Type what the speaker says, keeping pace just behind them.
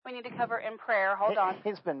we need to cover in prayer. Hold on.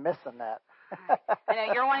 He's been missing that. I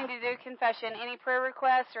know you're wanting to do confession. Any prayer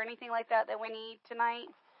requests or anything like that we need tonight?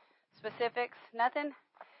 Specifics? Nothing?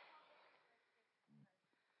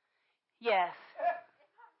 Yes.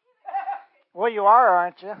 Well, you are,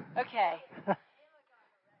 aren't you? Okay.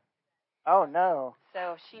 Oh, no.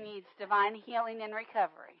 So she needs divine healing and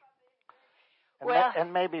recovery.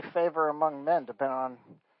 And maybe favor among men, depending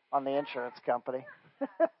on the insurance company.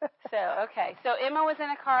 Okay. So Emma was in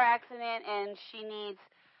a car accident, and she needs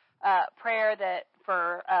prayer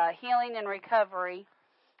for healing and recovery,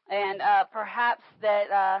 and perhaps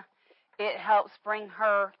that it helps bring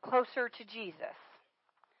her closer to Jesus.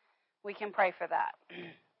 We can pray for that.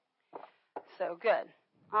 So good.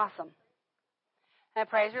 Awesome. And a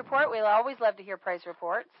praise report. We always love to hear praise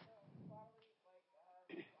reports.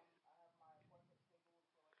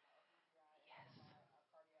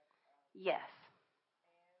 Yes.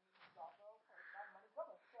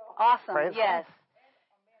 Awesome. Praise yes.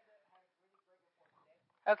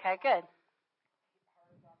 God. Okay, good.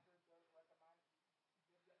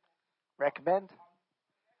 Recommend?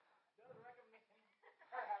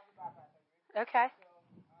 Okay.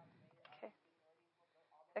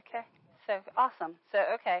 So awesome. So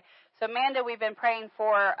Amanda, we've been praying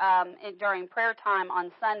for during prayer time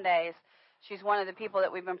on Sundays. She's one of the people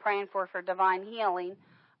that we've been praying for divine healing,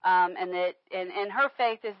 and her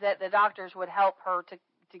faith is that the doctors would help her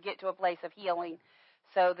to get to a place of healing.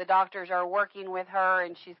 So the doctors are working with her,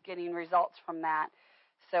 and she's getting results from that.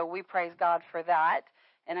 So we praise God for that.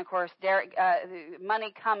 And, of course, Derek,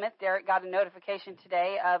 money cometh. Derek got a notification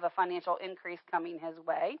today of a financial increase coming his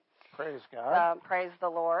way. Praise God. Praise the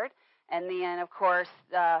Lord. And then, of course,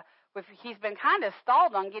 he's been kind of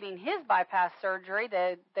stalled on getting his bypass surgery.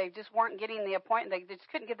 They just weren't getting the appointment. They just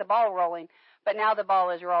couldn't get the ball rolling. But now the ball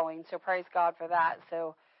is rolling, so praise God for that.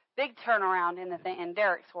 So big turnaround in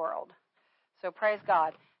Derek's world. So praise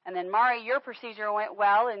God. And then, Mari, your procedure went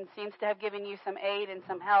well and seems to have given you some aid and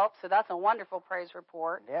some help. So that's a wonderful praise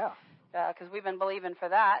report. Yeah. Because we've been believing for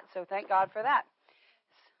that. So thank God for that.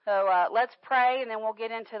 So let's pray, and then we'll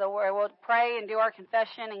get into the Word. We'll pray and do our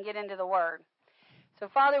confession and get into the Word. So,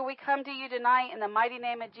 Father, we come to you tonight in the mighty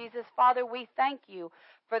name of Jesus. Father, we thank you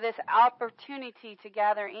for this opportunity to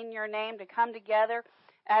gather in your name, to come together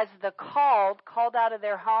as the called out of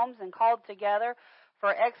their homes and called together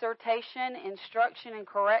for exhortation, instruction, and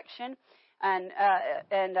correction, and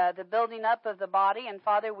the building up of the body. And,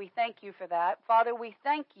 Father, we thank you for that. Father, we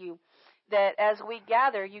thank you that as we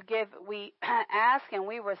gather, we ask and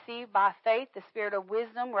we receive by faith the spirit of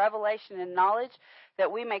wisdom, revelation, and knowledge,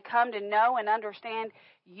 that we may come to know and understand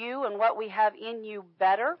you and what we have in you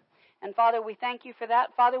better. And, Father, we thank you for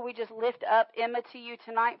that. Father, we just lift up Emma to you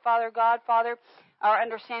tonight, Father God. Father, our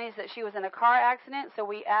understanding is that she was in a car accident, so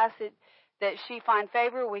we ask that she find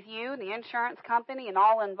favor with you, the insurance company, and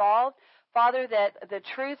all involved. Father, that the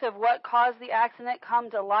truth of what caused the accident come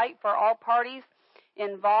to light for all parties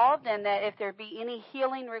involved, and that if there be any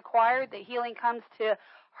healing required, that healing comes to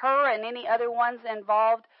her and any other ones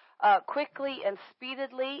involved quickly and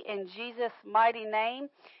speedily in Jesus' mighty name,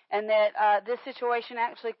 and that this situation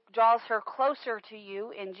actually draws her closer to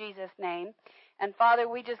you in Jesus' name. And Father,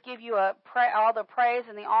 we just give you all the praise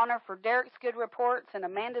and the honor for Derek's good reports and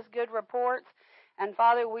Amanda's good reports. And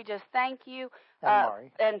Father, we just thank you.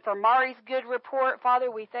 And for Mari's good report, Father,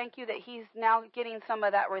 we thank you that he's now getting some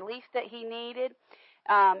of that relief that he needed.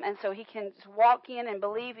 And so he can walk in and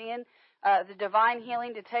believe in the divine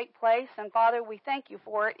healing to take place. And Father, we thank you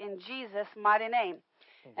for it in Jesus' mighty name.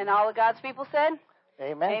 Amen. And all of God's people said?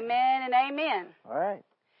 Amen. Amen and amen. All right.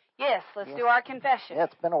 Yes, let's do our confession. Yeah,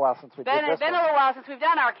 it's been a while since we did this. It's been a little while since we've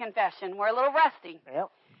done our confession. We're a little rusty.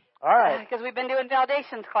 Yep. All right. Because we've been doing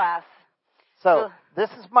Foundations class. So,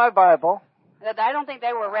 this is my Bible. I don't think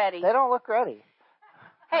they were ready. They don't look ready.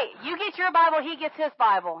 Hey, you get your Bible, he gets his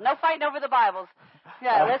Bible. No fighting over the Bibles.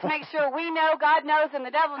 Yeah, let's make sure we know, God knows, and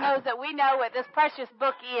the devil knows that we know what this precious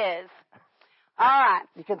book is. All right.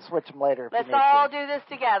 You can switch them later if Let's you need all to. do this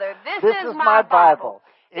together. This is my Bible.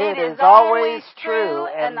 It is always true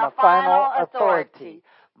and the final authority.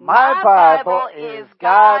 My Bible is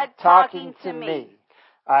God talking to me.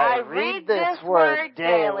 I read this word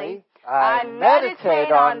daily. I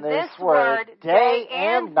meditate on this word day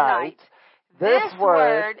and night. This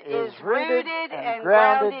word is rooted and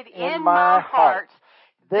grounded in my heart.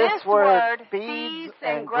 This word feeds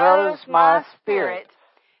and grows my spirit.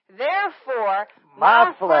 Therefore,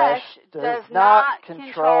 my flesh does not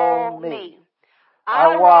control me.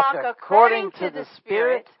 I walk according to the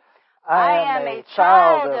Spirit. I am a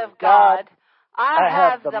child of God. I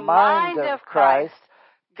have the mind of Christ.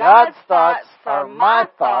 God's thoughts are my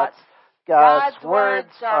thoughts. God's words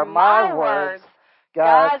are my words.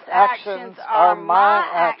 God's actions are my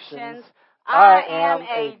actions. I am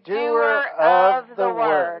a doer of the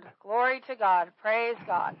word. Glory to God. Praise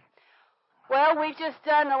God. Well, we've just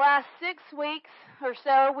done the last 6 weeks or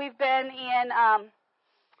so. We've been in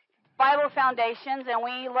Bible Foundations, and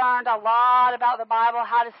we learned a lot about the Bible,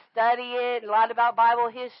 how to study it, a lot about Bible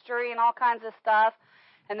history and all kinds of stuff.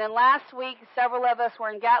 And then last week, several of us were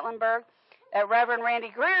in Gatlinburg at Reverend Randy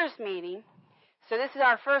Greer's meeting. So this is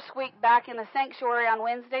our first week back in the sanctuary on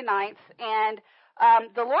Wednesday nights, and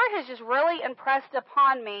the Lord has just really impressed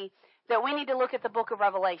upon me that we need to look at the book of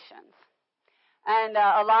Revelations. And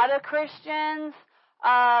a lot of Christians,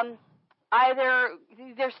 there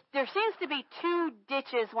seems to be 2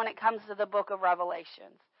 ditches when it comes to the book of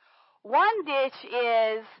Revelations. One ditch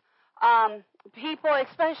is people,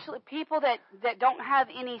 especially people that don't have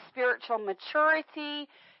any spiritual maturity,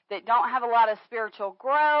 that don't have a lot of spiritual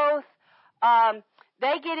growth.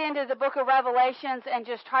 They get into the book of Revelations and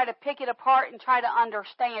just try to pick it apart and try to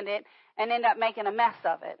understand it and end up making a mess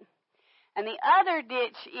of it. And the other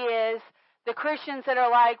ditch is the Christians that are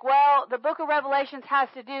like, well, the book of Revelations has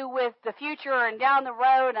to do with the future and down the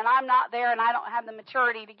road, and I'm not there and I don't have the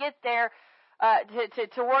maturity to get there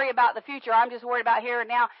to worry about the future. I'm just worried about here and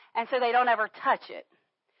now, and so they don't ever touch it.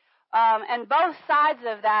 And both sides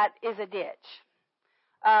of that is a ditch.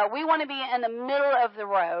 We want to be in the middle of the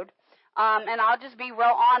road. And I'll just be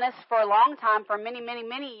real honest, for a long time, for many, many,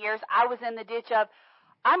 many years, I was in the ditch of,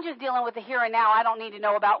 I'm just dealing with the here and now. I don't need to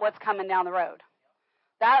know about what's coming down the road.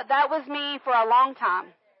 That was me for a long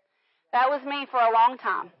time. That was me for a long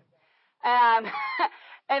time.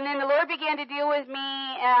 And then the Lord began to deal with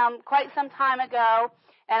me quite some time ago,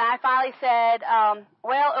 and I finally said,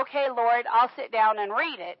 well, okay, Lord, I'll sit down and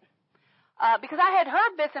read it. Because I had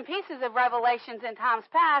heard bits and pieces of Revelations in times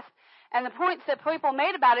past, and the points that people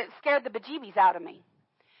made about it scared the bejeebies out of me.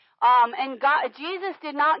 And Jesus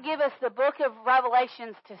did not give us the book of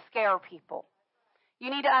Revelations to scare people. You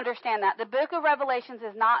need to understand that. The book of Revelations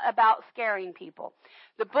is not about scaring people.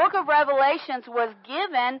 The book of Revelations was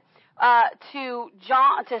given to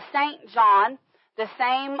Saint John, the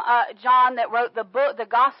same John that wrote the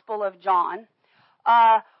Gospel of John,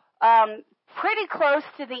 pretty close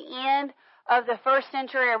to the end of the first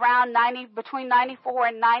century, around between 94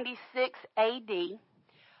 and 96 AD.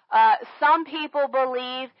 Some people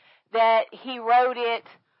believe that he wrote it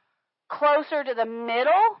closer to the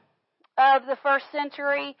middle of the first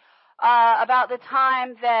century, about the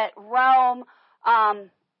time that Rome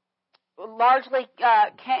largely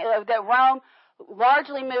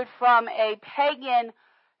moved from a pagan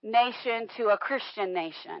nation to a Christian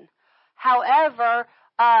nation. However,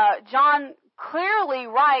 John clearly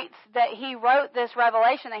writes that he wrote this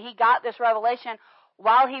revelation, that he got this revelation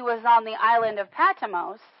while he was on the island of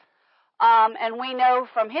Patmos. And we know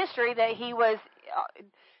from history that he was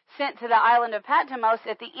sent to the island of Patmos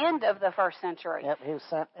at the end of the first century. Yep, he was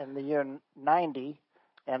sent in the year 90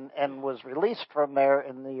 and was released from there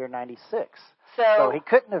in the year 96. So he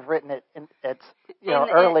couldn't have written it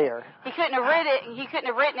earlier. He couldn't have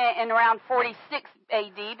written it in around 46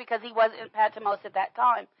 AD because he wasn't in Patmos at that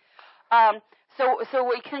time. So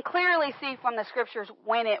we can clearly see from the scriptures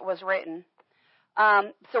when it was written.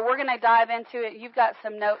 So we're going to dive into it. You've got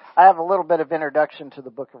some notes. I have a little bit of introduction to the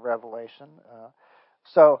book of Revelation.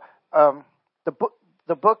 The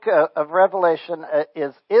book of Revelation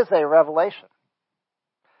is a revelation.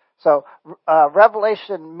 So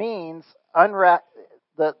revelation means unwrap.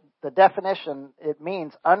 The definition, it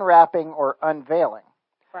means unwrapping or unveiling.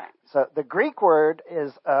 Right. So the Greek word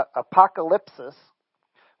is apocalypsis,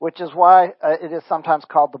 which is why it is sometimes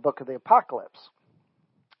called the book of the Apocalypse.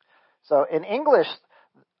 So in English,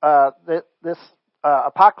 this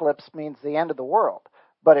apocalypse means the end of the world.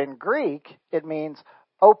 But in Greek, it means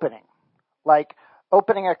opening, like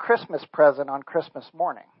opening a Christmas present on Christmas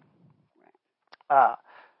morning.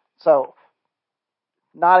 So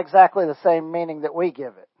not exactly the same meaning that we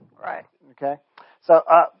give it. Right. Okay.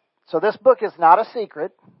 So this book is not a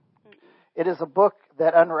secret. It is a book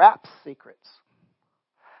that unwraps secrets.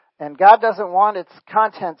 And God doesn't want its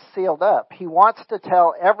contents sealed up. He wants to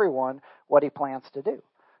tell everyone what he plans to do.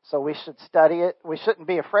 So we should study it. We shouldn't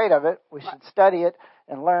be afraid of it. We should study it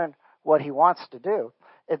and learn what he wants to do.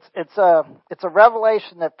 It's a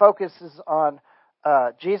revelation that focuses on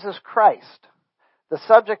Jesus Christ. The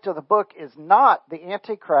subject of the book is not the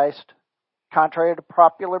Antichrist, contrary to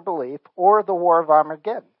popular belief, or the War of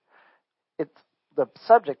Armageddon. The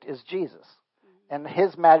subject is Jesus and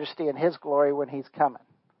his majesty and his glory when he's coming.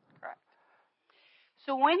 Correct.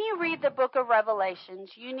 So when you read the book of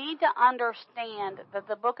Revelations, you need to understand that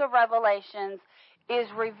the book of Revelations is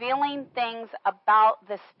revealing things about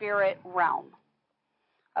the spirit realm.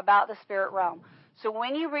 About the spirit realm. So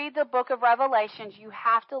when you read the book of Revelations, you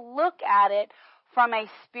have to look at it from a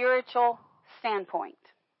spiritual standpoint.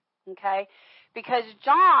 Okay? Because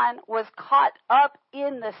John was caught up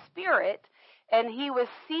in the spirit, and he was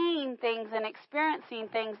seeing things and experiencing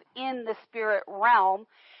things in the spirit realm,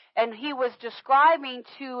 and he was describing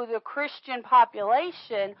to the Christian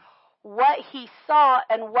population what he saw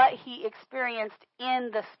and what he experienced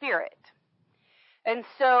in the spirit. And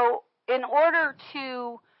so, in order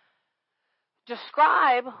to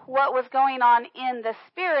describe what was going on in the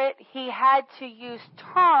spirit, he had to use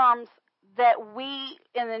terms that we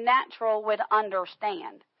in the natural would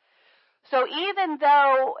understand. So even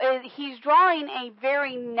though he's drawing a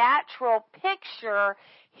very natural picture,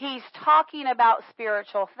 he's talking about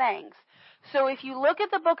spiritual things. So if you look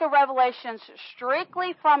at the book of Revelations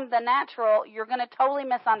strictly from the natural, you're going to totally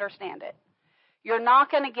misunderstand it. You're not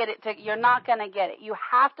going to get it. You're not going to get it. You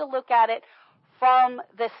have to look at it from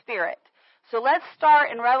the Spirit. So let's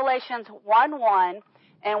start in Revelations 1:1,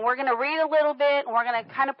 and we're going to read a little bit, and we're going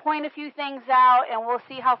to kind of point a few things out, and we'll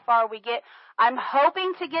see how far we get. I'm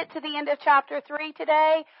hoping to get to the end of chapter 3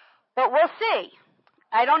 today, but we'll see.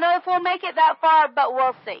 I don't know if we'll make it that far, but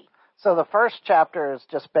we'll see. So the first chapter is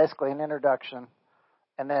just basically an introduction,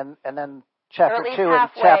 and then chapter 2 and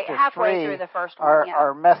chapter 3 through the first one,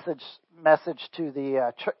 are message to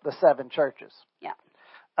the 7 churches. Yeah.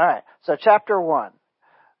 All right. So chapter 1,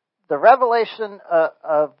 the revelation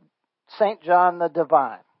of St. John the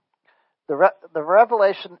Divine. The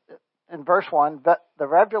revelation in verse 1,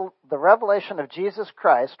 the revelation of Jesus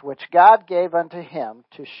Christ, which God gave unto him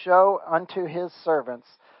to show unto his servants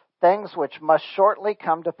things which must shortly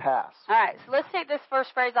come to pass. All right, so let's take this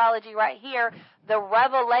first phraseology right here, the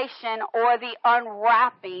revelation or the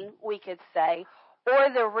unwrapping, we could say, or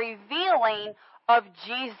the revealing of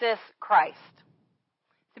Jesus Christ.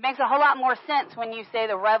 It makes a whole lot more sense when you say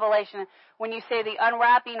the revelation, when you say the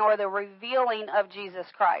unwrapping or the revealing of Jesus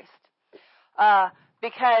Christ.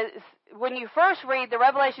 Because when you first read the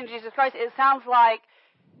revelation of Jesus Christ, it sounds like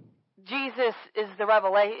Jesus is the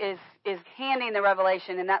is handing the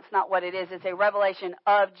revelation, and that's not what it is. It's a revelation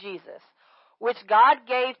of Jesus, which God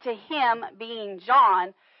gave to him, being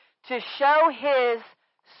John, to show his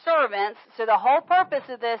servants. So the whole purpose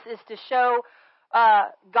of this is to show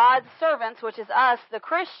God's servants, which is us, the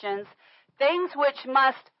Christians, things which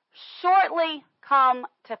must shortly come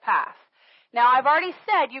to pass. Now, I've already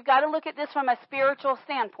said you've got to look at this from a spiritual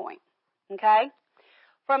standpoint, okay?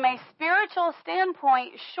 From a spiritual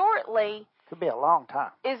standpoint, shortly could be a long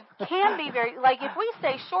time. Can be very, like if we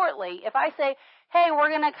say shortly, if I say, hey, we're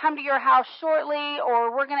going to come to your house shortly,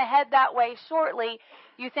 or we're going to head that way shortly,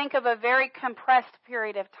 you think of a very compressed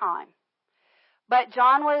period of time. But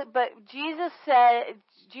Jesus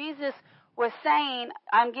was saying,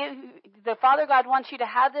 the Father God wants you to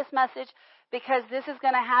have this message because this is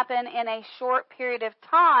going to happen in a short period of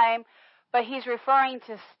time, but he's referring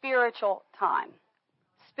to spiritual time.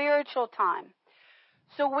 Spiritual time.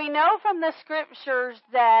 So we know from the scriptures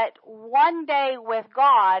that one day with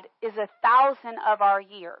God is 1,000 of our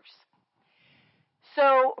years.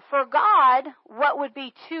 So for God, what would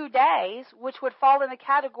be 2 days, which would fall in the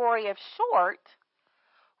category of short,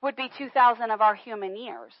 would be 2,000 of our human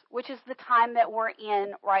years, which is the time that we're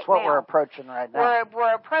in right now. That's what we're approaching right now.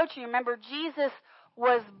 We're approaching. Remember, Jesus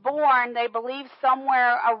was born, they believe,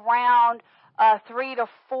 somewhere around 3 to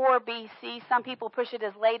 4 BC. Some people push it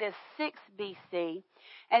as late as 6 BC.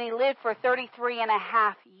 And he lived for 33 and a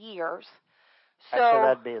half years. So, actually,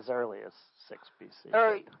 that'd be as early as 6 BC.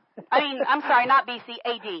 I'm sorry, not BC,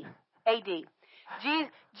 AD.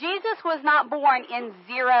 Jesus was not born in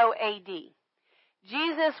 0 AD.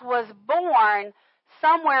 Jesus was born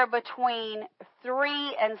somewhere between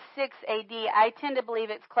 3 and 6 AD. I tend to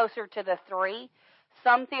believe it's closer to the 3.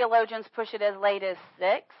 Some theologians push it as late as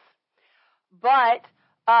 6. But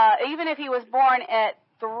even if he was born at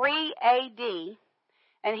 3 AD,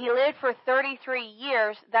 and he lived for 33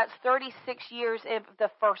 years, that's 36 years of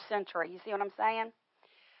the first century. You see what I'm saying?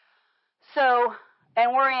 So,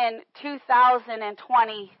 and we're in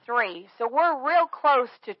 2023. So we're real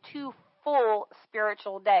close to 2 full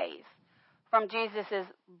spiritual days from Jesus'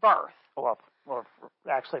 birth. Well,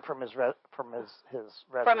 actually from his resurrection. From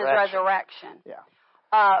his resurrection. Yeah.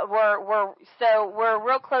 We're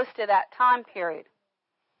real close to that time period.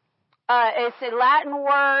 It's a Latin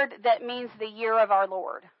word that means the year of our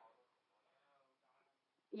Lord.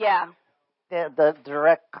 Yeah. Yeah, the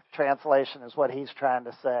direct translation is what he's trying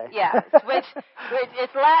to say. Yeah, which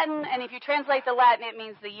it's Latin, and if you translate the Latin, it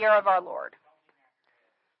means the year of our Lord.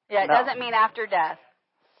 Yeah, it doesn't mean after death.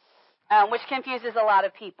 which confuses a lot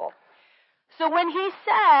of people. So when he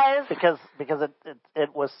says... Because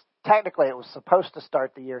it was, technically it was supposed to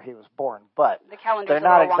start the year he was born, but the calendar's they're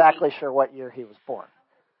not exactly sure what year he was born.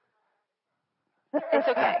 It's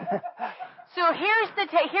okay. So here's the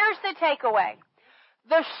takeaway.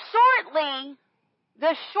 The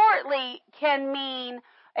shortly can mean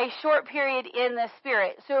a short period in the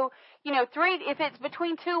spirit. So, if it's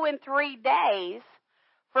between 2 and 3 days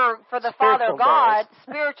for the Father God,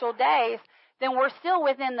 spiritual days, then we're still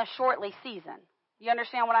within the shortly season. You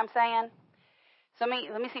understand what I'm saying? So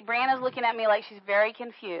let me see. Brianna's looking at me like she's very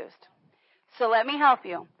confused. So let me help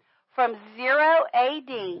you. From 0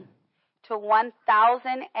 AD to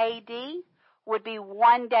 1000 AD would be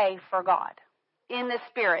 1 day for God in the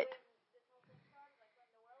spirit.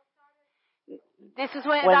 This is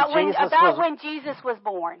when Jesus was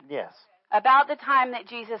born. Yes. About the time that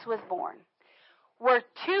Jesus was born. We're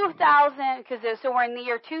 2000, so we're in the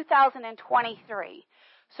year 2023.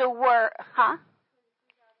 So we're,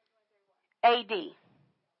 AD.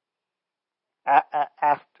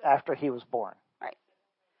 After he was born. Right.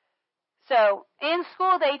 So in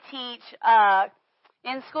school they teach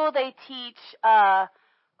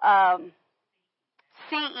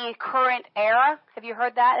CE, current era. Have you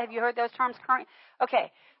heard that? Have you heard those terms, current?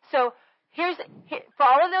 Okay. So for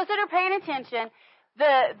all of those that are paying attention,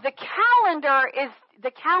 the calendar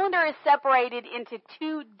is separated into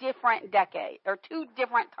 2 different decades or 2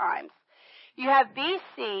 different times. You have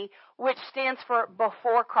BC, which stands for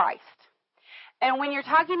before Christ. And when you're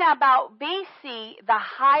talking about BC, the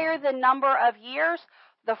higher the number of years,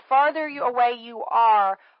 the farther away you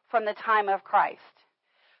are from the time of Christ.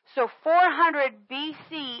 So 400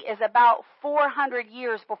 BC is about 400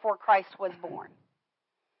 years before Christ was born.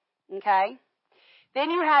 Okay? Then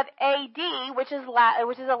you have AD, which is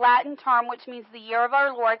a Latin term, which means the year of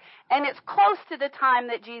our Lord, and it's close to the time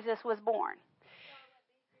that Jesus was born.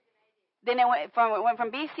 Then it went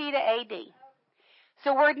from BC to AD.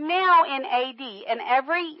 So we're now in AD, and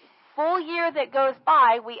every full year that goes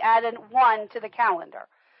by, we add 1 to the calendar.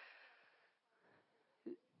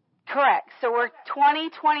 Correct. So we're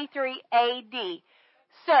 2023 AD.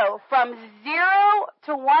 So from 0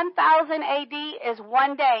 to 1000 AD is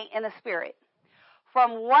 1 day in the spirit.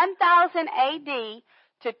 From 1000 AD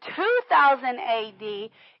to 2000 AD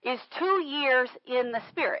is 2 years in the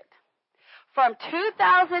spirit. From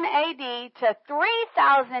 2000 AD to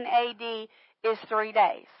 3000 AD is 3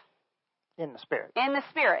 days. In the spirit. In the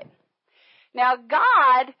spirit. Now,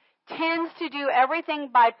 God tends to do everything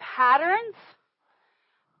by patterns.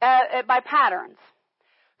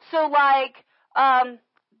 So,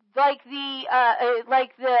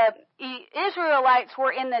 the Israelites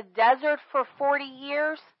were in the desert for 40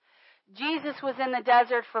 years. Jesus was in the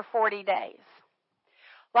desert for 40 days.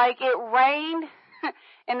 Like it rained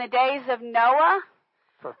in the days of Noah.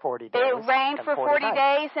 For 40 days. It rained for 40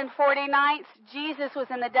 days and 40 nights. Jesus was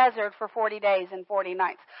in the desert for 40 days and 40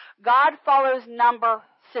 nights. God follows number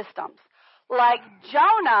systems. Like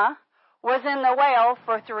Jonah was in the whale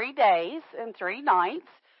for 3 days and 3 nights.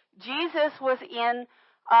 Jesus was in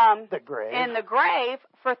the grave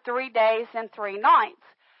for 3 days and 3 nights.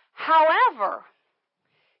 However,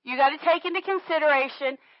 you got to take into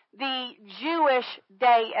consideration the Jewish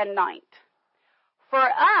day and night. For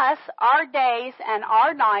us, our days and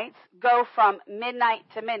our nights go from midnight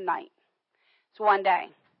to midnight. It's 1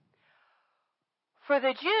 day. For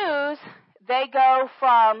the Jews, they go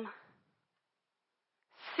from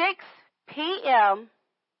 6 p.m.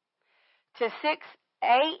 to 6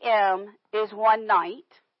 a.m. is 1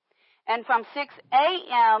 night. And from 6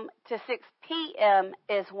 a.m. to 6 p.m.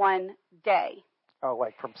 is 1 day. Oh,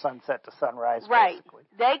 like from sunset to sunrise, right. Basically.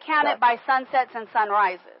 They count it by sunsets and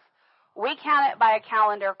sunrises. We count it by a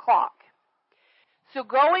calendar clock. So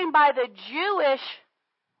going by the Jewish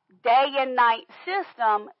day and night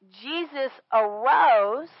system, Jesus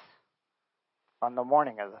arose on the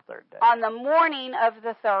morning of the 3rd day. On the morning of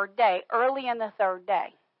the 3rd day, early in the 3rd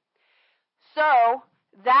day. So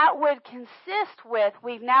that would consist with,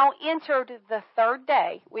 we've now entered the 3rd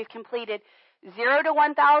day. We've completed 0 to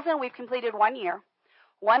 1,000, we've completed 1 year.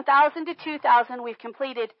 1,000 to 2,000, we've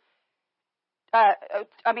completed,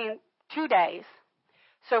 2 days.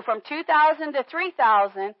 So from 2,000 to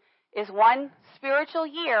 3,000 is 1 spiritual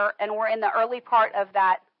year, and we're in the early part of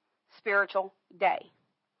that spiritual day.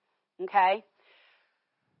 Okay?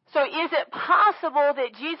 So is it possible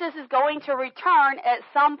that Jesus is going to return at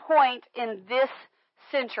some point in this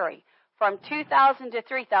century from 2,000 to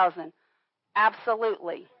 3,000?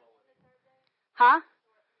 Absolutely. Huh?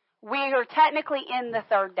 We are technically in the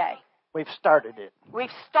 3rd day. We've started it.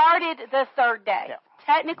 We've started the 3rd day. Yeah.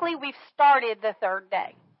 Technically, we've started the 3rd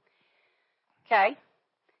day. Okay?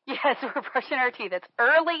 Yes, we're brushing our teeth. It's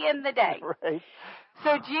early in the day. Right.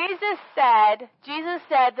 So Jesus said,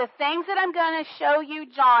 the things that I'm going to show you,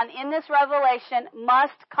 John, in this revelation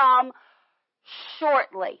must come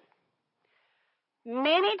shortly.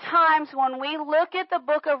 Many times when we look at the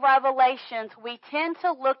book of Revelations, we tend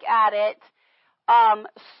to look at it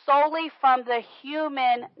solely from the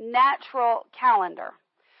human natural calendar.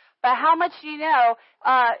 But how much do you know,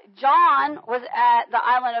 John was at the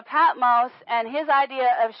island of Patmos, and his idea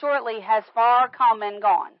of shortly has far come and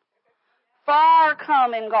gone. Far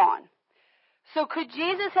come and gone. So could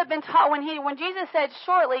Jesus have been when Jesus said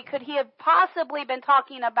shortly, could he have possibly been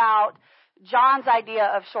talking about John's idea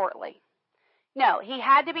of shortly? No, he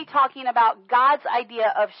had to be talking about God's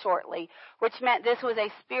idea of shortly, which meant this was a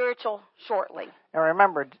spiritual shortly. And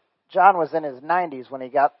remember, John was in his 90s when he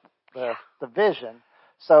got the vision.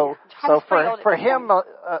 So for him,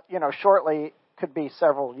 shortly could be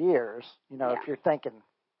several years, if you're thinking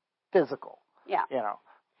physical. Yeah.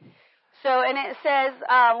 So, and it says,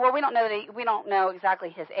 we don't know exactly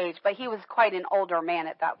his age, but he was quite an older man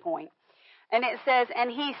at that point. And it says,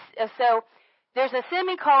 so there's a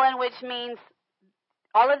semicolon, which means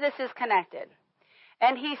all of this is connected.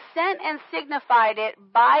 And he sent and signified it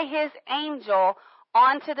by his angel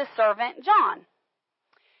onto the servant John.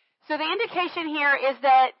 So the indication here is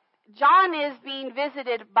that John is being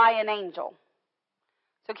visited by an angel.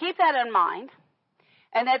 So keep that in mind.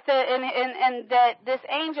 And that that this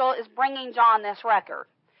angel is bringing John this record.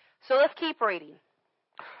 So let's keep reading.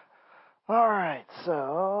 All right.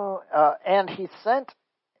 So and he sent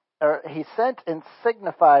and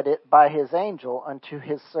signified it by his angel unto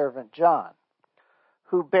his servant John,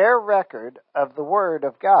 who bear record of the word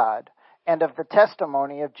of God and of the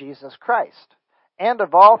testimony of Jesus Christ, and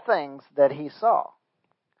of all things that he saw.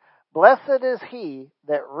 Blessed is he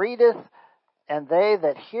that readeth, and they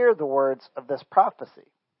that hear the words of this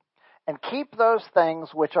prophecy, and keep those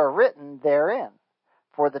things which are written therein,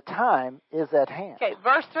 for the time is at hand. Okay,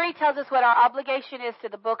 verse 3 tells us what our obligation is to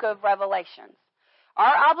the book of Revelations.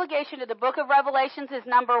 Our obligation to the book of Revelations is,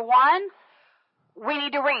 number 1, we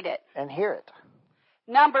need to read it. And hear it.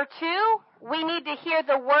 Number 2, we need to hear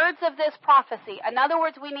the words of this prophecy. In other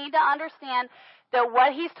words, we need to understand that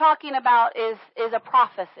what he's talking about is a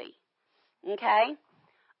prophecy. Okay?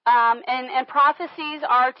 And prophecies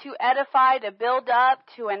are to edify, to build up,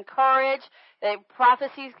 to encourage.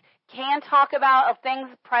 Prophecies can talk about things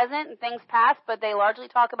present and things past, but they largely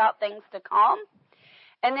talk about things to come.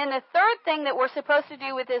 And then the third thing that we're supposed to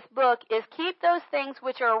do with this book is keep those things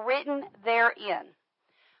which are written therein.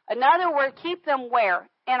 In other words, keep them where?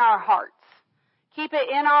 In our hearts. Keep it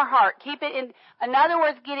in our heart. Keep it in other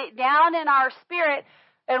words, get it down in our spirit.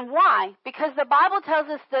 And why? Because the Bible tells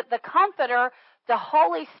us that the Comforter, the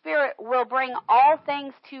Holy Spirit, will bring all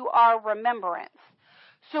things to our remembrance.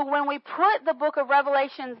 So when we put the book of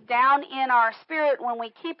Revelations down in our spirit, when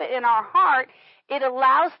we keep it in our heart, it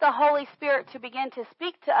allows the Holy Spirit to begin to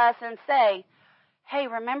speak to us and say, hey,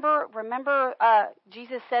 remember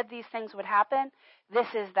Jesus said these things would happen? This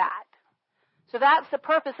is that. So that's the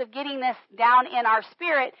purpose of getting this down in our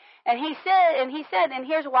spirit. And he said, and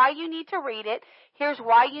here's why you need to read it, here's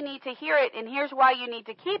why you need to hear it, and here's why you need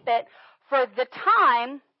to keep it, for the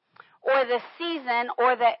time or the season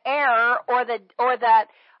or the era or the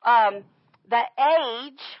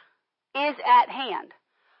age is at hand.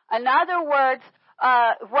 In other words,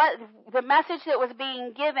 what the message that was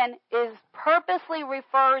being given is purposely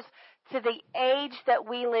refers to the age that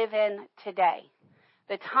we live in today,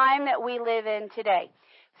 the time that we live in today.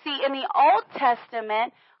 See, in the Old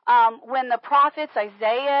Testament, when the prophets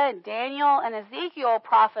Isaiah and Daniel and Ezekiel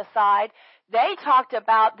prophesied, they talked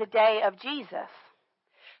about the day of Jesus.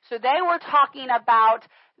 So they were talking about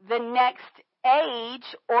the next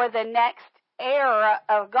age or the next era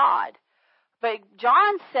of God. But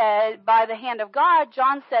John said, by the hand of God,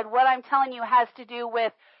 John said, what I'm telling you has to do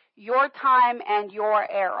with your time and your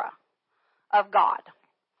era of God.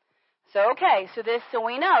 So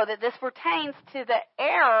we know that this pertains to the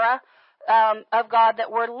era of God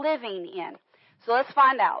that we're living in. So let's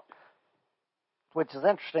find out. Which is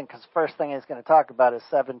interesting because the first thing he's going to talk about is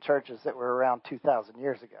 7 churches that were around 2,000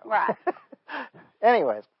 years ago. Right.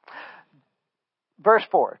 Anyways, verse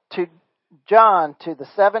 4. To John, to the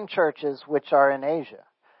 7 churches which are in Asia,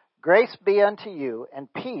 grace be unto you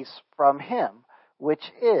and peace from him which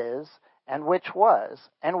is, and which was,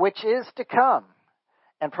 and which is to come,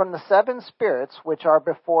 and from the 7 spirits which are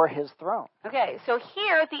before his throne. Okay, so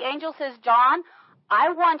here the angel says, John,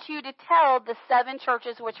 I want you to tell the 7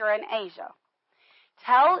 churches which are in Asia.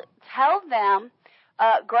 Tell them,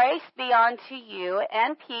 grace be unto you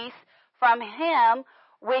and peace from him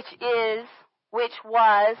which is which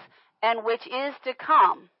was, and which is to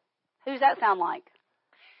come. Who's that sound like?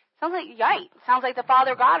 Sounds like, right. Sounds like the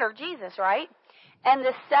Father God or Jesus, right? And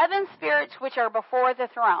the 7 spirits which are before the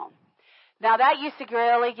throne. Now that used to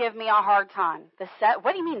really give me a hard time.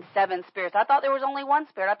 What do you mean 7 spirits? I thought there was only 1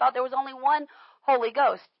 spirit. I thought there was only 1 Holy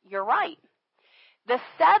Ghost. You're right. The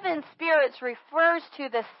 7 spirits refers to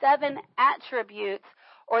the 7 attributes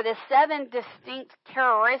or the 7 distinct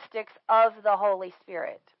characteristics of the Holy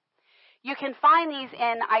Spirit. You can find these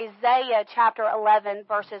in Isaiah chapter 11,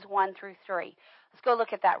 verses 1 through 3. Let's go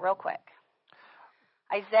look at that real quick.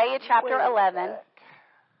 Isaiah chapter 11.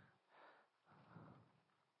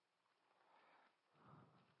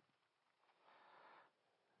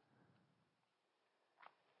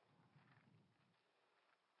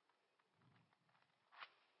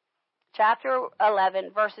 Chapter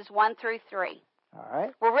 11, verses 1 through 3. All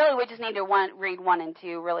right. Well, really, we just need to read 1 and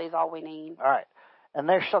 2, really is all we need. All right. And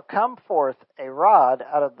there shall come forth a rod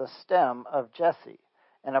out of the stem of Jesse,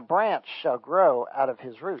 and a branch shall grow out of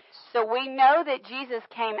his roots. So we know that Jesus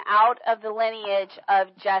came out of the lineage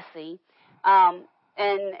of Jesse. And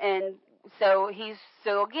so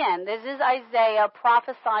again, this is Isaiah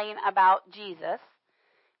prophesying about Jesus.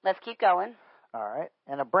 Let's keep going. All right.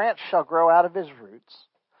 And a branch shall grow out of his roots,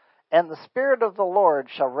 and the Spirit of the Lord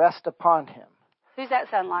shall rest upon him. Who's that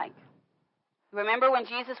sound like? Remember when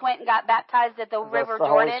Jesus went and got baptized at the River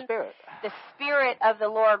Jordan? Holy Spirit. The Spirit of the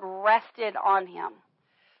Lord rested on him.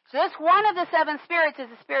 So this one of the 7 spirits is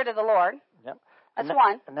the Spirit of the Lord. Yep. That's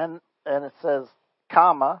one. And it says,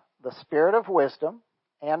 comma, the Spirit of wisdom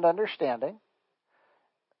and understanding,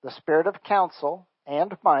 the Spirit of counsel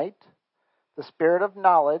and might, the Spirit of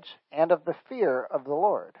knowledge and of the fear of the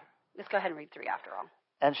Lord. Let's go ahead and read 3 after all.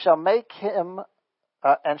 And shall make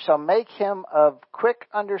him of quick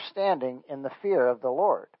understanding in the fear of the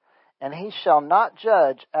Lord. And he shall not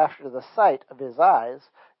judge after the sight of his eyes,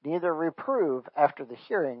 neither reprove after the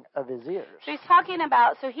hearing of his ears. So he's talking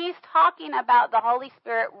about the Holy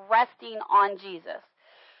Spirit resting on Jesus.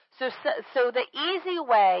 So the easy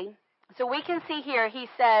way, so we can see here, he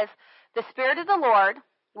says, the Spirit of the Lord,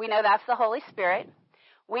 we know that's the Holy Spirit.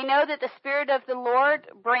 We know that the Spirit of the Lord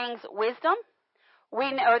brings wisdom.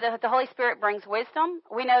 We know that the Holy Spirit brings wisdom.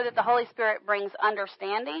 We know that the Holy Spirit brings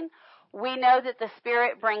understanding. We know that the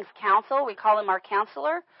Spirit brings counsel. We call him our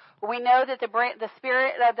counselor. We know that the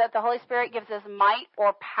Holy Spirit gives us might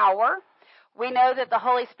or power. We know that the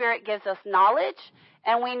Holy Spirit gives us knowledge,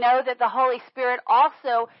 and we know that the Holy Spirit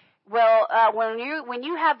also will, when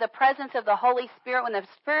you have the presence of the Holy Spirit, when the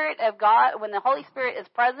Spirit of God, when the Holy Spirit is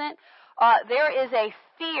present, there is a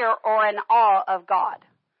fear or an awe of God.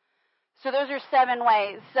 So those are 7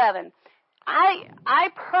 ways. 7. I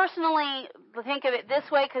personally think of it this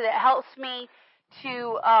way because it helps me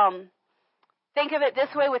to think of it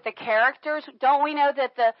this way with the characters. Don't we know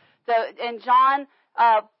that in John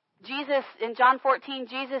 14,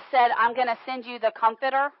 Jesus said, "I'm going to send you the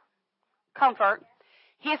comfort.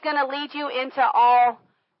 He's going to lead you into all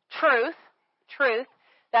truth. Truth.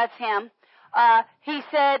 That's him. He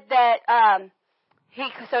said that."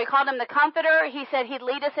 So he called him the Comforter. He said he'd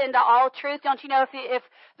lead us into all truth. Don't you know if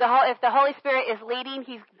the Holy Spirit is leading,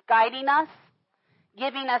 he's guiding us,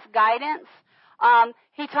 giving us guidance.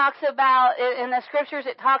 He talks about, in the scriptures,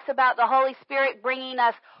 it talks about the Holy Spirit bringing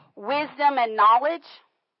us wisdom and knowledge.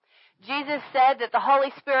 Jesus said that the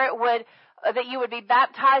Holy Spirit that you would be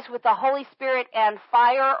baptized with the Holy Spirit and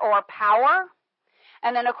fire or power.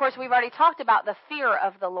 And then, of course, we've already talked about the fear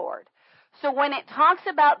of the Lord. So when it talks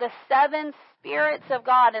about the 7 spirits of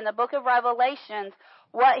God in the book of Revelations,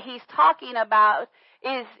 what he's talking about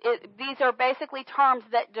these are basically terms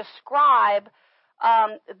that describe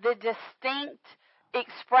the distinct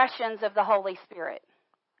expressions of the Holy Spirit.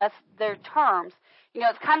 That's their terms. You know,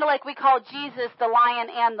 it's kind of like we call Jesus the Lion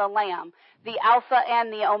and the Lamb, the Alpha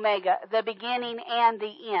and the Omega, the beginning and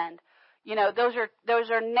the end. You know, those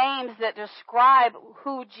are names that describe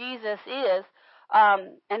who Jesus is.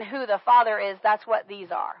 And who the Father is. That's what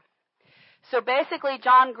these are. So basically,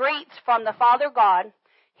 John greets from the Father God.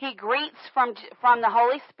 He greets from the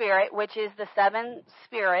Holy Spirit, which is the 7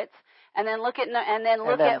 spirits. And then look at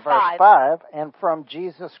 5. Verse 5, and from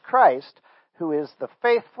Jesus Christ, who is the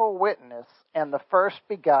faithful witness and the first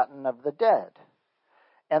begotten of the dead,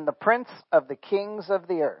 and the Prince of the kings of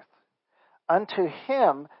the earth, unto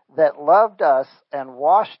him that loved us and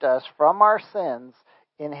washed us from our sins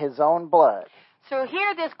in his own blood. So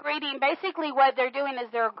here, this greeting, basically what they're doing is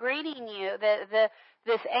they're greeting you.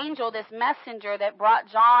 This angel, this messenger that brought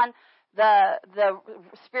John the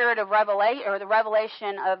spirit of revelation, or the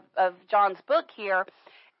revelation of John's book here,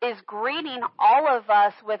 is greeting all of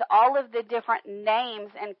us with all of the different names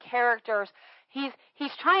and characters.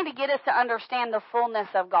 He's trying to get us to understand the fullness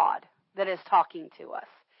of God that is talking to us.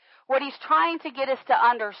 What he's trying to get us to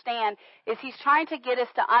understand is he's trying to get us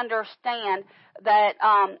to understand that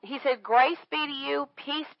he said, grace be to you,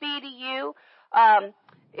 peace be to you.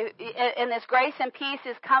 And this grace and peace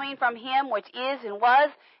is coming from him which is and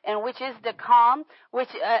was and which is to come.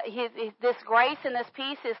 This grace and this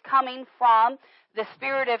peace is coming from the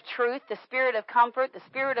Spirit of truth, the Spirit of comfort, the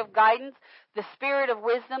Spirit of guidance, the Spirit of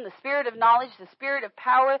wisdom, the Spirit of knowledge, the Spirit of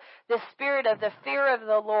power, the Spirit of the fear of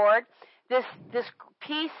the Lord. This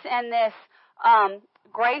peace and this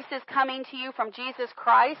grace is coming to you from Jesus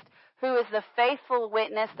Christ, who is the faithful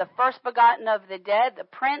witness, the first begotten of the dead, the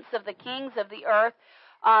Prince of the kings of the earth,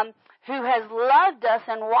 who has loved us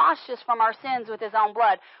and washed us from our sins with his own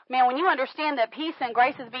blood. Man, when you understand that peace and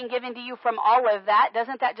grace is being given to you from all of that,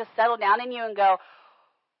 doesn't that just settle down in you and go,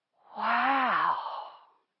 wow?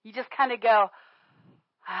 You just kind of go,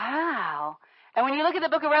 wow. And when you look at the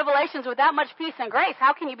book of Revelations with that much peace and grace,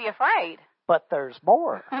 how can you be afraid? But there's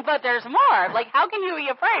more. But there's more. Like, how can you be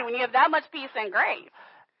afraid when you have that much peace and grace?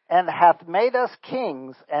 And hath made us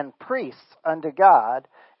kings and priests unto God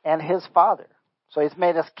and his Father. So he's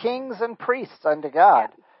made us kings and priests unto God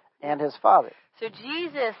and his Father. So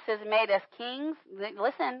Jesus has made us kings.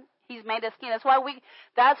 Listen, he's made us kings.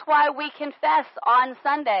 That's why we confess on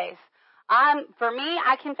Sundays. For me,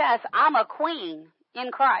 I confess I'm a queen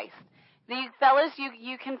in Christ. You fellas,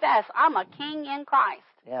 you confess I'm a king in Christ.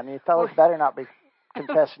 Yeah, and you fellas better not be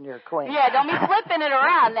confessing you're a queen. Yeah, don't be flipping it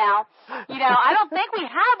around now. I don't think we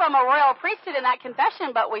have a royal priesthood in that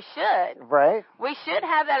confession, but we should. Right. We should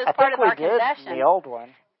have that as part of our confession. I think we did in the old one.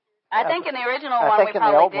 I think in the original one we probably did. I think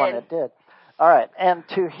in the old one it did. All right. And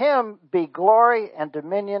to him be glory and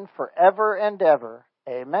dominion forever and ever.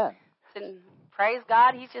 Amen. Praise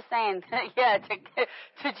God. He's just saying,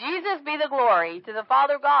 to Jesus be the glory, to the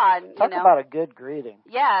Father God. Talk about a good greeting.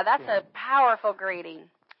 Yeah, that's a powerful greeting.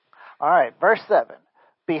 All right, verse 7.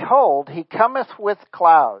 Behold, he cometh with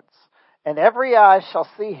clouds, and every eye shall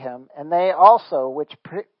see him, and they also which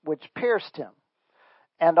pierced him.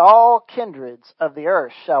 And all kindreds of the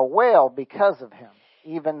earth shall wail because of him.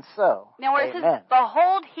 Even so. Now where it says,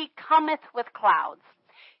 behold, he cometh with clouds.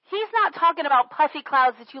 He's not talking about puffy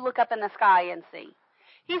clouds that you look up in the sky and see.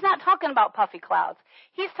 He's not talking about puffy clouds.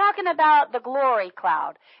 He's talking about the glory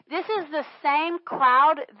cloud. This is the same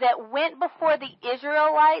cloud that went before the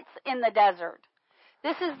Israelites in the desert.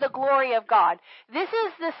 This is the glory of God. This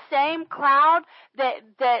is the same cloud that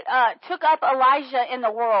took up Elijah in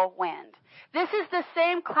the whirlwind. This is the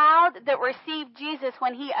same cloud that received Jesus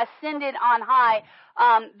when he ascended on high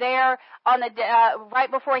there on the right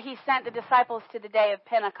before he sent the disciples to the day of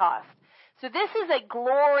Pentecost. So this is a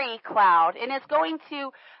glory cloud, and it's going to,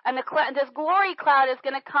 and this glory cloud is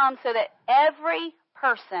going to come so that every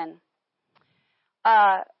person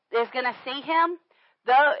is going to see him.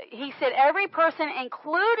 He said every person,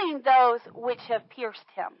 including those which have pierced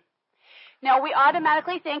him. Now we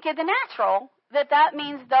automatically think in the natural that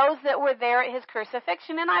means those that were there at his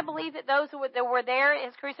crucifixion, and I believe that those that were there at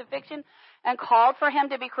his crucifixion and called for him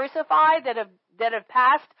to be crucified, that have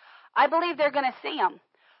passed, I believe they're going to see him.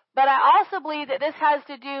 But I also believe that this has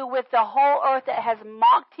to do with the whole earth that has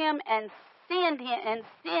mocked him and sinned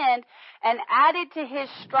and added to his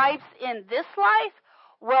stripes in this life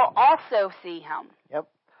will also see him. Yep.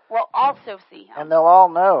 Will also see him. And they'll all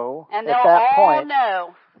know at that point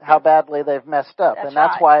how badly they've messed up. That's and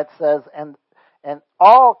that's right. why it says, and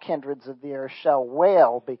all kindreds of the earth shall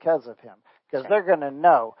wail because of him. Because they're going to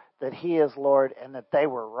know that he is Lord and that they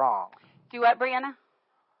were wrong. Do what, Brianna?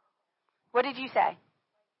 What did you say?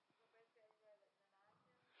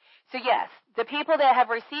 So yes, the people that have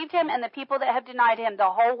received him and the people that have denied him, the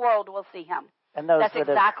whole world will see him. And those That's that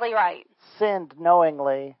exactly right. Sinned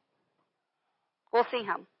knowingly. We'll see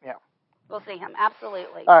him. Yeah. We'll see him,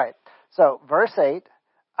 absolutely. All right. So, verse 8,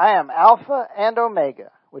 I am Alpha and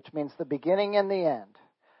Omega, which means the beginning and the end,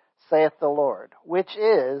 saith the Lord, which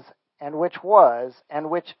is, and which was, and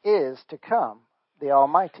which is to come, the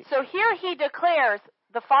Almighty. So here he declares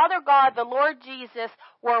the Father God, the Lord Jesus,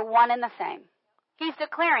 were one and the same. He's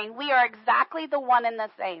declaring we are exactly the one and the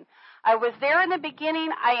same. I was there in the beginning,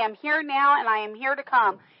 I am here now, and I am here to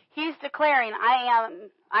come. He's declaring I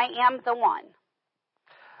am the one.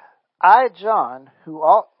 I, John, who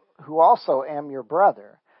also am your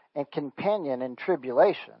brother and companion in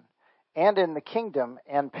tribulation and in the kingdom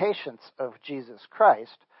and patience of Jesus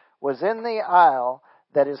Christ, was in the isle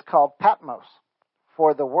that is called Patmos,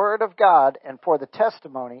 for the word of God and for the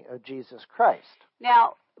testimony of Jesus Christ.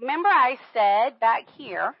 Now, remember I said back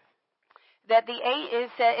here that the is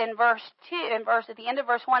in verse 2, at the end of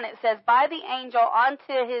verse 1, it says, by the angel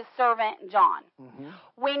unto his servant John. Mm-hmm.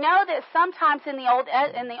 We know that sometimes in the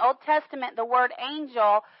Old Testament, the word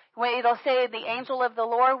angel, when it'll say the angel of the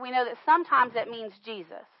Lord, we know that sometimes it means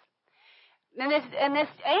Jesus. And this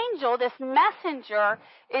angel, this messenger,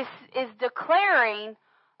 is declaring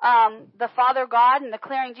the Father God and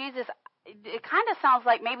declaring Jesus. It kind of sounds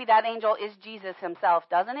like maybe that angel is Jesus himself,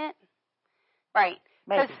 doesn't it? Right.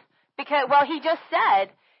 Maybe. Because he just said,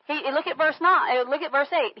 look at verse 9, look at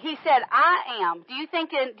verse 8. He said, I am. Do you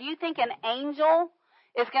think an angel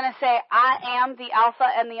is going to say, I am the Alpha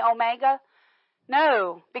and the Omega?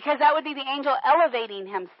 No, because that would be the angel elevating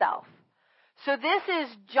himself. So this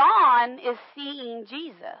is John is seeing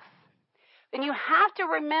Jesus. And you have to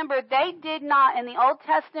remember, they did not, in the Old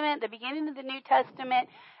Testament, the beginning of the New Testament,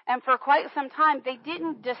 and for quite some time, they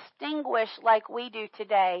didn't distinguish like we do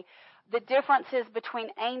today the differences between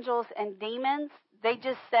angels and demons. They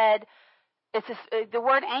just said, the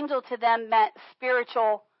word angel to them meant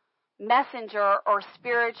spiritual messenger or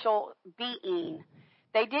spiritual being.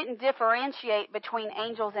 They didn't differentiate between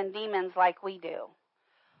angels and demons like we do.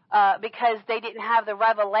 Because they didn't have the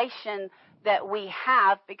revelation that we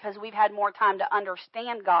have, because we've had more time to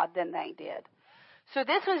understand God than they did. So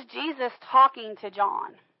this was Jesus talking to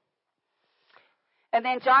John. And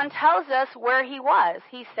then John tells us where he was.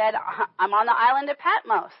 He said, I'm on the island of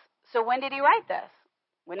Patmos. So when did he write this?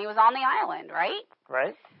 When he was on the island, right?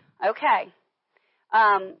 Right. Okay.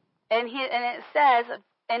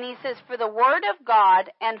 He says, for the word of God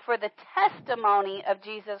and for the testimony of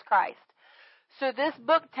Jesus Christ. So this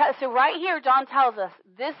book, so right here, John tells us,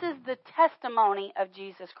 this is the testimony of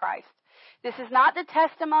Jesus Christ. This is not the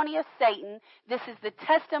testimony of Satan. This is the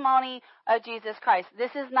testimony of Jesus Christ.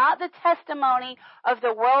 This is not the testimony of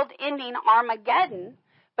the world-ending Armageddon,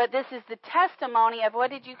 but this is the testimony of,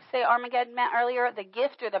 what did you say Armageddon meant earlier? The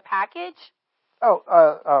gift or the package?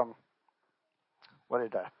 Oh, what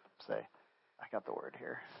did I say? I got the word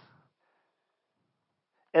here.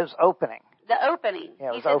 It was opening. The opening.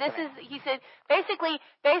 Yeah, he said, opening. he said,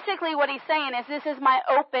 basically what he's saying is, this is my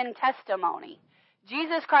open testimony.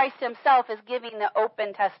 Jesus Christ himself is giving the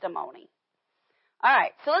open testimony. All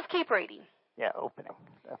right, so let's keep reading. Yeah, opening.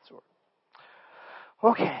 That's the word.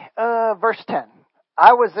 Okay, verse 10.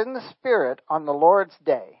 I was in the Spirit on the Lord's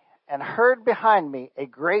day, and heard behind me a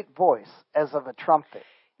great voice as of a trumpet.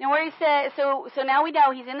 Now where he says, so now we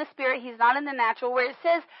know he's in the Spirit, he's not in the natural. Where it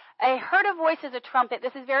says, I heard a voice as a trumpet,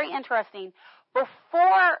 this is very interesting.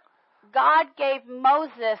 Before God gave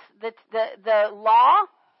Moses the law,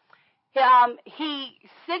 he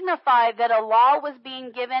signified that a law was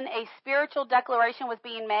being given, a spiritual declaration was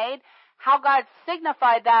being made. How God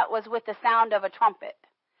signified that was with the sound of a trumpet.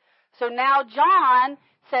 So now John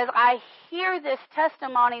says, I hear this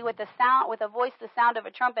testimony with a voice, the sound of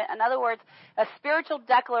a trumpet. In other words, a spiritual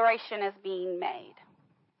declaration is being made.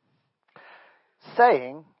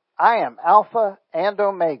 Saying, I am Alpha and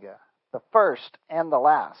Omega, the first and the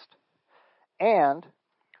last. And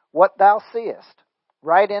what thou seest,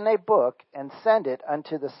 write in a book, and send it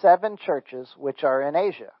unto the 7 churches which are in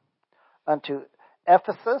Asia, unto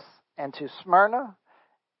Ephesus, and to Smyrna,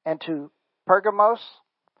 and to Pergamos,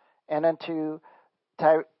 and unto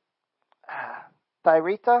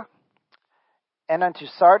Thyatira, and unto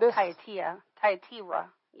Sardis. Thyatira.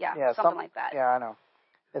 Yeah, something like that. Yeah, I know.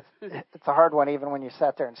 It's a hard one even when you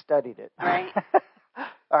sat there and studied it. Right.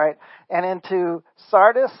 All right. And into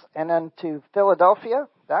Sardis, and into Philadelphia.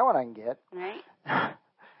 That one I can get. Right.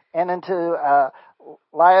 And into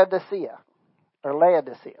Laodicea.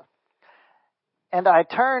 And I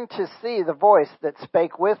turned to see the voice that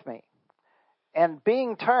spake with me. And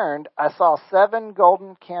being turned, I saw 7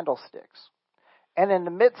 golden candlesticks. And in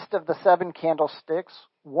the midst of the 7 candlesticks,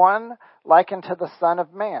 one like unto the Son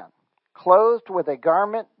of Man, clothed with a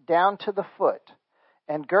garment down to the foot,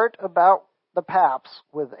 and girt about the paps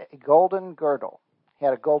with a golden girdle. He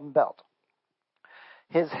had a golden belt.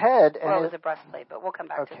 His head and it was a breastplate, but we'll come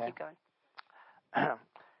back to it. Keep going.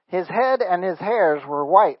 His head and his hairs were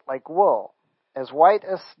white like wool, as white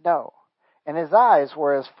as snow, and his eyes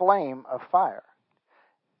were as flame of fire,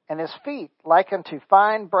 and his feet like unto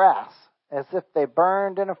fine brass, as if they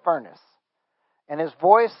burned in a furnace, and his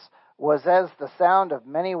voice was as the sound of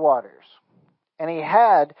many waters. And he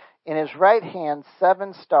had in his right hand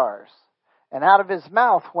 7 stars, and out of his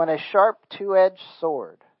mouth went a sharp 2-edged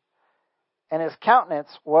sword. And his countenance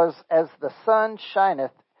was as the sun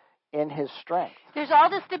shineth in his strength. There's all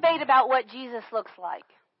this debate about what Jesus looks like.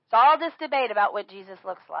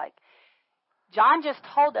 John just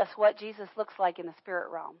told us what Jesus looks like in the spirit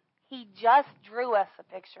realm. He just drew us a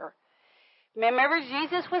picture. Remember,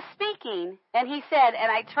 Jesus was speaking, and he said,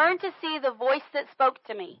 and I turned to see the voice that spoke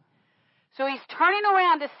to me. So he's turning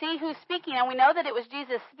around to see who's speaking, and we know that it was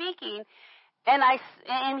Jesus speaking. And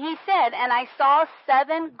he said, and I saw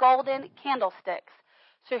 7 golden candlesticks.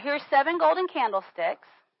 So here's 7 golden candlesticks.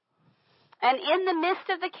 And in the midst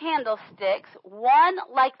of the candlesticks, one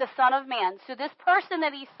like the Son of Man. So this person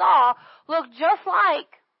that he saw looked just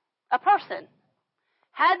like a person.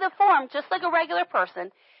 Had the form just like a regular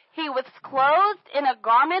person. He was clothed in a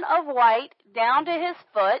garment of white down to his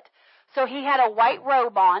foot. So he had a white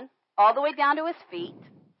robe on all the way down to his feet.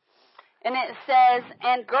 And it says,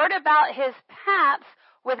 and girt about his paps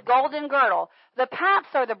with golden girdle. The paps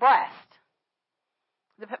are the breast.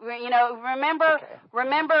 Remember,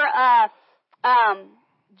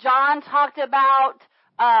 John talked about,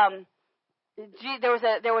 there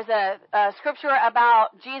was a scripture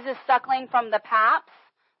about Jesus suckling from the paps.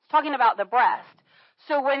 It's talking about the breast.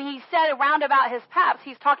 So when he said around about his paps,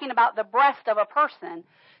 he's talking about the breast of a person.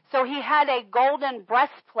 So he had a golden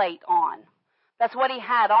breastplate on. That's what he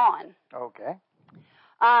had on. Okay.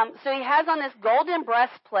 So he has on this golden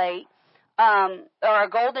breastplate, or a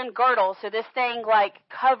golden girdle. So this thing like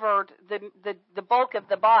covered the bulk of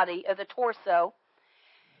the body, of the torso.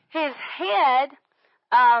 His head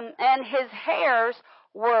and his hairs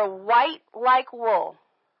were white like wool.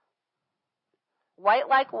 White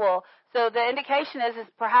like wool. So the indication is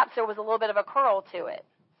perhaps there was a little bit of a curl to it.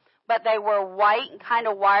 But they were white and kind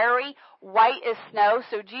of wiry. White as snow.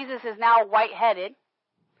 So Jesus is now white-headed,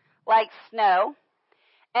 like snow.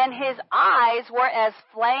 And his eyes were as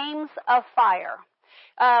flames of fire.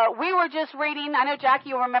 We were just reading, I know Jackie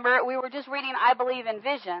you'll remember it, we were just reading I Believe in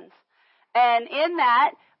Visions. And in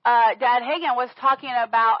that, Dad Hagin was talking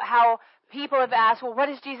about how people have asked, well, what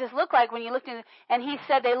does Jesus look like when you looked in? And he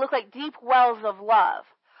said they look like deep wells of love.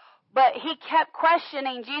 But he kept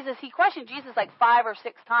questioning Jesus. He questioned Jesus like 5 or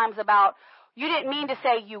 6 times about, you didn't mean to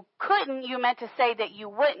say you couldn't, you meant to say that you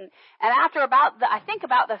wouldn't. And after about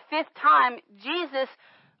the 5th time, Jesus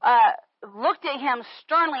looked at him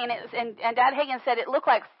sternly, and Dad Hagin said it looked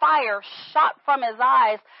like fire shot from his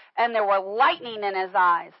eyes, and there were lightning in his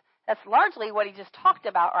eyes. That's largely what he just talked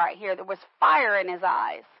about right here. There was fire in his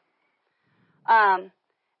eyes.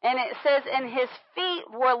 And it says, and his feet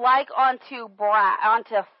were like onto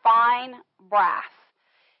fine brass.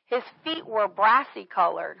 His feet were brassy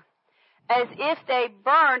colored, as if they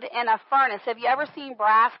burned in a furnace. Have you ever seen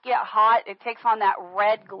brass get hot? It takes on that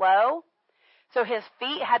red glow. So his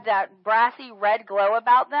feet had that brassy red glow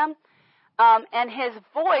about them. And his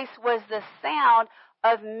voice was the sound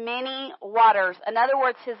of many waters. In other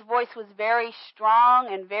words, his voice was very strong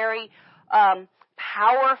and very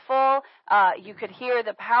powerful. You could hear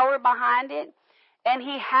the power behind it. And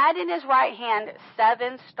he had in his right hand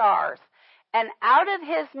 7 stars. And out of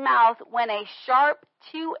his mouth went a sharp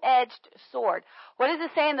 2-edged sword. What does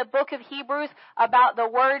it say in the book of Hebrews about the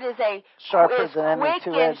word is quick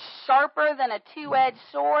and sharper than a 2-edged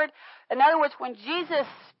sword? In other words, when Jesus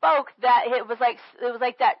spoke, that it was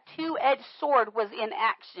like that 2-edged sword was in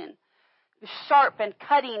action, sharp and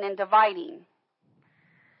cutting and dividing.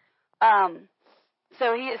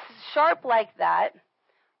 So he is sharp like that,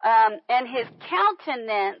 and his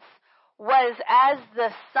countenance was as the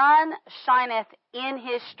sun shineth in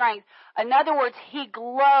his strength. In other words, he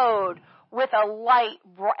glowed with a light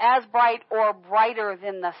as bright or brighter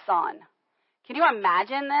than the sun. Can you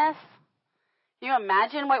imagine this? Can you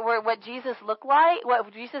imagine what Jesus looked like?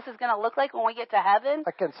 What Jesus is going to look like when we get to heaven?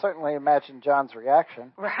 I can certainly imagine John's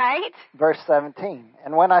reaction. Right? Verse 17,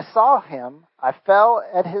 and when I saw him, I fell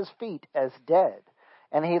at his feet as dead.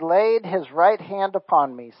 And he laid his right hand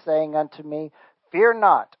upon me, saying unto me, fear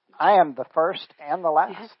not, I am the first and the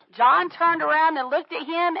last. John turned around and looked at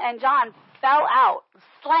him, and John fell out,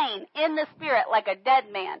 slain in the spirit like a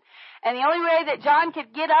dead man. And the only way that John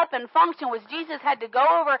could get up and function was Jesus had to go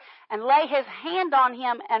over and lay his hand on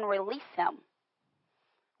him and release him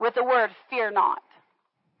with the word, fear not.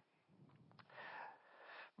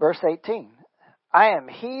 Verse 18, I am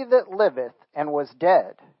he that liveth and was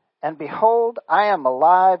dead, and behold, I am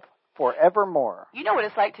alive forevermore. You know what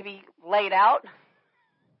it's like to be laid out.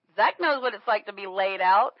 Zach knows what it's like to be laid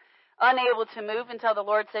out, unable to move until the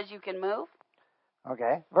Lord says you can move.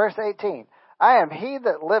 Okay, verse 18. I am he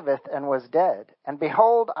that liveth and was dead, and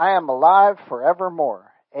behold, I am alive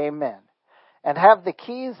forevermore. Amen. And have the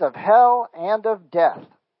keys of hell and of death.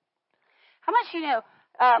 How much you know?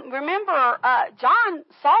 Remember, John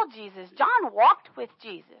saw Jesus. John walked with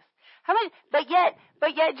Jesus. How many? But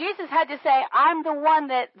yet Jesus had to say, I'm the one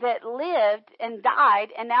that lived and died,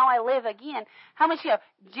 and now I live again. How much you know?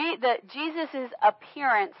 Jesus'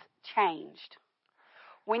 appearance changed.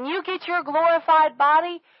 When you get your glorified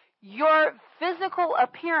body, your physical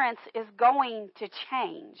appearance is going to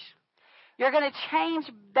change. You're going to change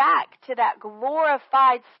back to that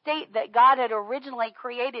glorified state that God had originally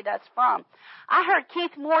created us from. I heard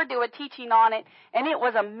Keith Moore do a teaching on it, and it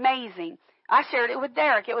was amazing. I shared it with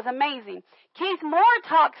Derek. It was amazing. Keith Moore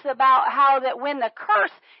talks about how that when the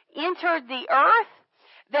curse entered the earth,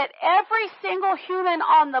 that every single human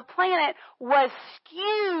on the planet was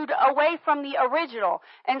skewed away from the original.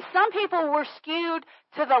 And some people were skewed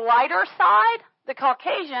to the lighter side, the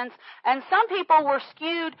Caucasians, and some people were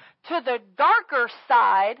skewed to the darker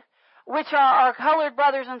side, which are our colored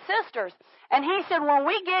brothers and sisters. And he said when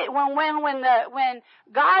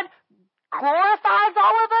God glorifies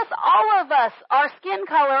all of us, our skin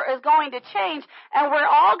color is going to change, and we're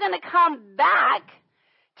all going to come back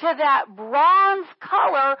to that bronze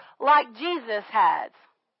color like Jesus has.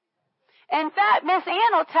 In fact, Miss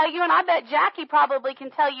Ann will tell you, and I bet Jackie probably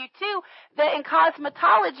can tell you too, that in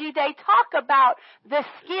cosmetology they talk about the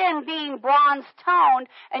skin being bronze toned,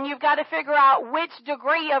 and you've got to figure out which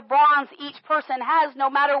degree of bronze each person has, no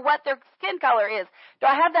matter what their skin color is. Do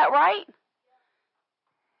I have that right?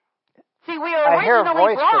 See, we are originally I hear a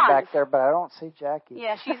voice bronze back there, but I don't see Jackie.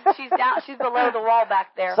 Yeah, she's down. She's below the wall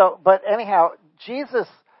back there. So, but anyhow, Jesus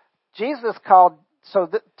called, so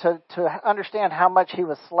to understand how much he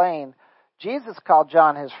was slain, Jesus called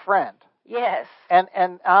John his friend. Yes.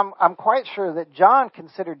 And I'm quite sure that John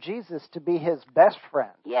considered Jesus to be his best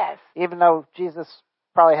friend. Yes. Even though Jesus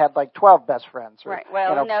probably had like 12 best friends. Or, right.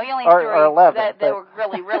 Well, no, he only or, three or 11, that were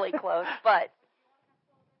really, really close. But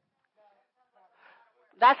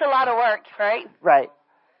that's a lot of work, right? Right.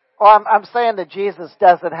 Well, I'm saying that Jesus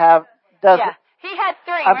doesn't have. Yeah. He had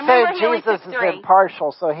three. I'm Remember, saying Jesus is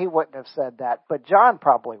impartial, so he wouldn't have said that, but John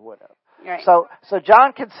probably would have. Right. So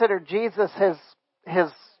John considered Jesus his.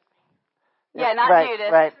 Yeah, not right,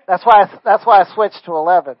 Judas. Right. That's why I switched to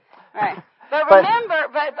 11. Right. But remember,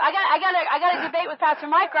 I got to debate with Pastor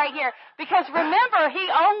Mike right here, because remember, he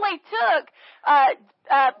only took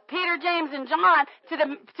Peter, James, and John to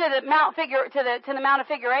the Mount of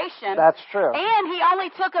Figuration. That's true. And he only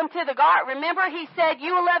took them to the garden. Remember, he said,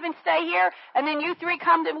 "You 11 stay here, and then you 3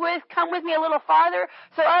 come with me a little farther."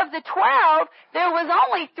 So of the 12, there was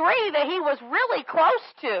only 3 that he was really close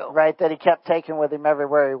to. Right, that he kept taking with him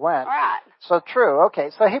everywhere he went. Right. So true. Okay,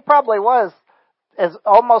 so he probably was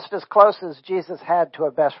almost as close as Jesus had to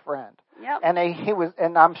a best friend. Yep. And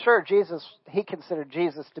I'm sure he considered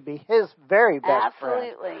Jesus to be his very best friend.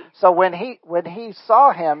 Absolutely. So when he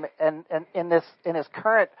saw him and in his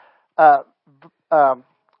current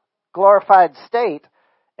glorified state,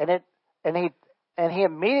 and he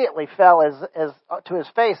immediately fell as to his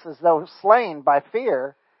face as though slain by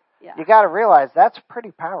fear. Yeah. You got to realize that's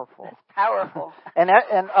pretty powerful. That's powerful. And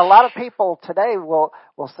a lot of people today will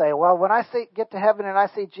say, "Well, when I get to heaven and I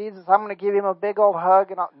see Jesus, I'm going to give him a big old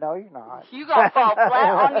hug." And no, you're not. You're going to fall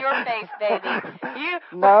flat on your face, baby.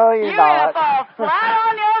 No, you're not. You're going to fall flat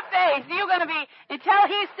on your face. You're going to be, until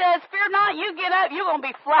he says, "Fear not," you get up, you're going to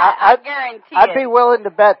be flat. I guarantee it. I'd be willing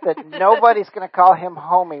to bet that nobody's going to call him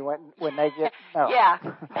homie when they get, no. Yeah.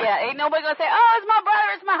 Ain't nobody going to say, "Oh, it's my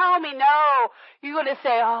brother, it's my homie." No. You're going to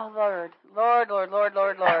say, "Oh, Lord, Lord, Lord, Lord,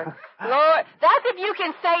 Lord, Lord." Lord, that's if you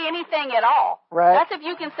can say anything at all. Right. That's if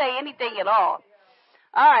you can say anything at all.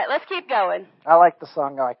 All right, let's keep going. I like the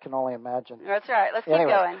song, I Can Only Imagine. That's right. Let's keep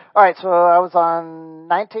going. All right, so I was on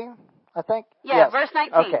 19, I think? Yeah, yes. Verse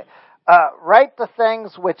 19. Okay. Write the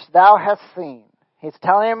things which thou hast seen. He's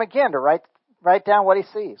telling him again to write down what he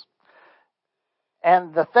sees.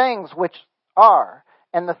 And the things which are,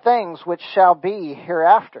 and the things which shall be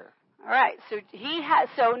hereafter. All right,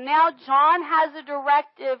 so now John has a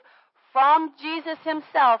directive from Jesus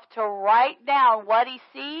himself to write down what he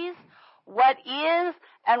sees, what is,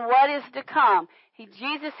 and what is to come.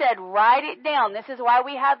 Jesus said, write it down. This is why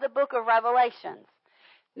we have the book of Revelations.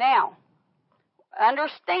 Now,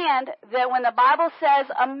 understand that when the Bible says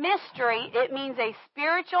a mystery, it means a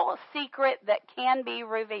spiritual secret that can be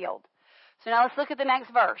revealed. So now let's look at the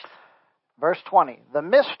next verse. Verse 20, the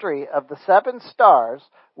mystery of the 7 stars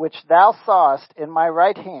which thou sawest in my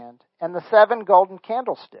right hand, and the 7 golden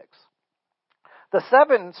candlesticks. The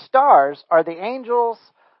 7 stars are the angels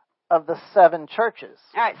of the 7 churches.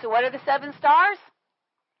 All right, so what are the 7 stars?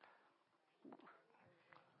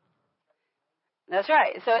 That's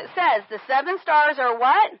right. So it says the 7 stars are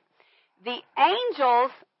what? The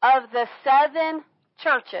angels of the 7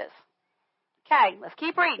 churches. Okay, let's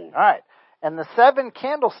keep reading. All right. And the 7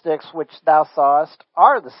 candlesticks which thou sawest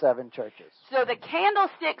are the 7 churches. So the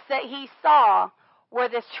candlesticks that he saw were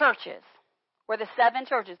the churches. Were the 7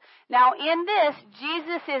 churches. Now, in this,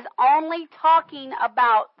 Jesus is only talking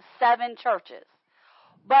about 7 churches.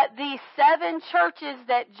 But these 7 churches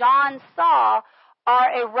that John saw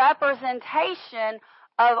are a representation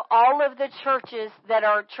of all of the churches that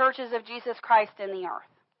are churches of Jesus Christ in the earth.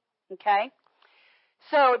 Okay?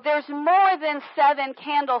 So there's more than 7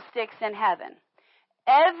 candlesticks in heaven.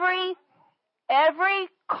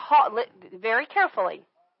 Very carefully,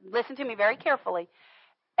 listen to me very carefully.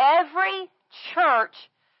 Every church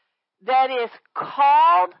that is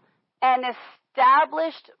called and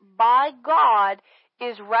established by God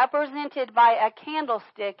is represented by a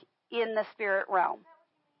candlestick in the spirit realm.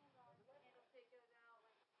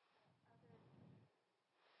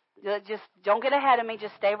 Just don't get ahead of me.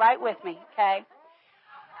 Just stay right with me, okay?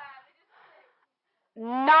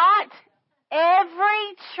 Not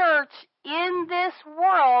every church in this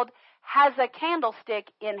world has a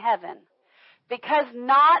candlestick in heaven, because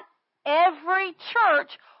not every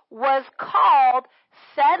church was called,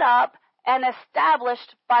 set up, and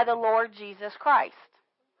established by the Lord Jesus Christ.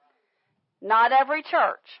 Not every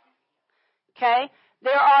church. Okay?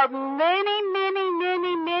 There are many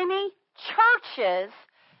churches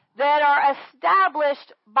that are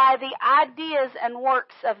established by the ideas and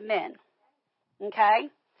works of men. Okay?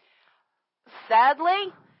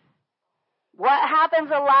 Sadly, what happens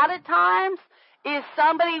a lot of times is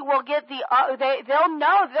somebody will get they'll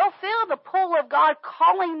feel the pull of God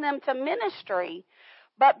calling them to ministry,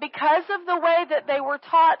 but because of the way that they were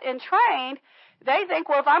taught and trained, they think,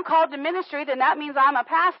 well, if I'm called to ministry, then that means I'm a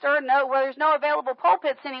pastor. There's no available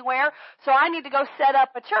pulpits anywhere, so I need to go set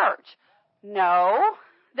up a church. No,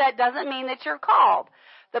 that doesn't mean that you're called.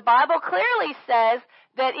 The Bible clearly says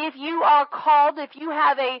that if you are called, if you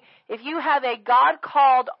have a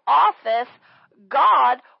God-called office,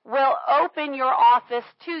 God will open your office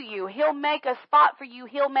to you. He'll make a spot for you.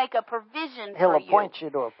 He'll make a provision for you. He'll appoint you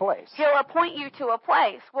to a place. He'll appoint you to a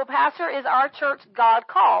place. Well, Pastor, is our church God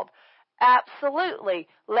called? Absolutely.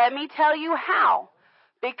 Let me tell you how.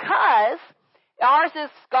 Because ours is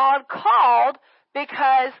God called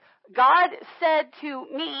because God said to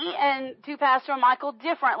me and to Pastor Michael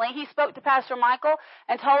differently. He spoke to Pastor Michael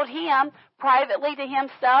and told him privately to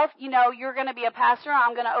himself, you're going to be a pastor.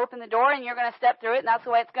 I'm going to open the door and you're going to step through it, and that's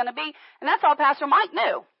the way it's going to be. And that's all Pastor Mike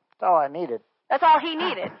knew. That's all I needed. That's all he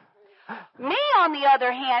needed. Me, on the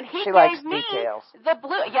other hand, he gave me details. The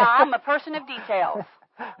blue. Yeah, I'm a person of details.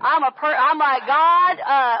 I'm like, God,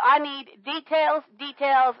 I need details.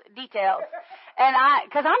 And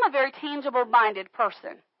because I'm a very tangible-minded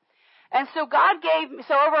person. And so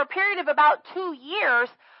over a period of about 2 years,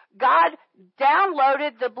 God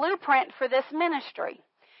downloaded the blueprint for this ministry.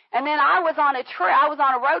 And then I was on a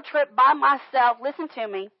road trip by myself. Listen to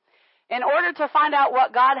me. In order to find out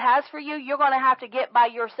what God has for you, you're going to have to get by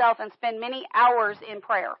yourself and spend many hours in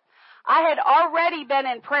prayer. I had already been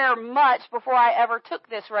in prayer much before I ever took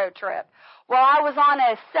this road trip. Well, I was on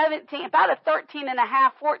about a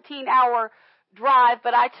 14-hour drive,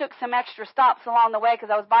 but I took some extra stops along the way because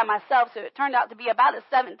I was by myself, so it turned out to be about a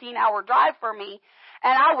 17-hour drive for me,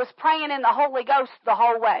 and I was praying in the Holy Ghost the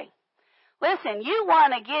whole way. Listen, you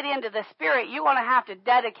want to get into the Spirit, you're going to have to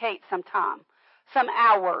dedicate some time, some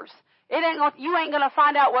hours. You ain't going to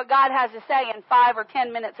find out what God has to say in 5 or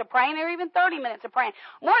 10 minutes of praying, or even 30 minutes of praying.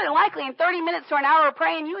 More than likely, in 30 minutes or an hour of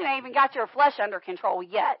praying, you ain't even got your flesh under control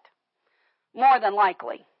yet. More than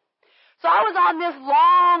likely. So I was on this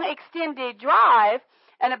long, extended drive,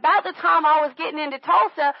 and about the time I was getting into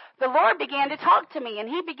Tulsa, the Lord began to talk to me, and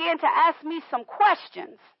He began to ask me some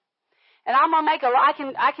questions. And I'm gonna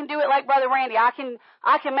I can do it like Brother Randy. I can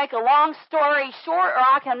make a long story short, or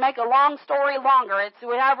I can make a long story longer. It's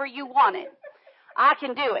whatever you want it. I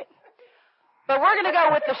can do it. But we're going to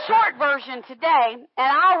go with the short version today. And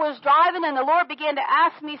I was driving, and the Lord began to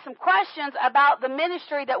ask me some questions about the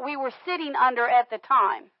ministry that we were sitting under at the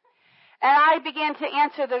time. And I began to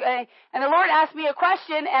answer and the Lord asked me a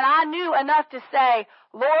question, and I knew enough to say,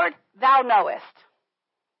 Lord, thou knowest.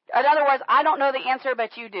 In other words, I don't know the answer,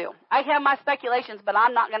 but you do. I have my speculations, but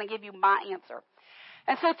I'm not going to give you my answer.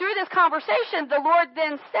 And so through this conversation, the Lord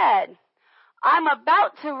then said, I'm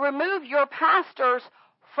about to remove your pastors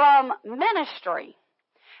from ministry.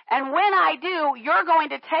 And when I do, you're going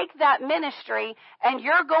to take that ministry and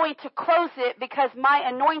you're going to close it because my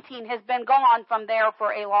anointing has been gone from there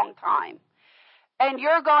for a long time. And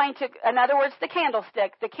you're going to, in other words, the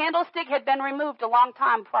candlestick. The candlestick had been removed a long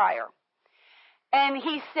time prior. And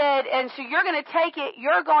He said, and so you're going to take it,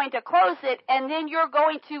 you're going to close it, and then you're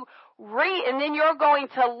going to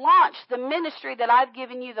launch the ministry that I've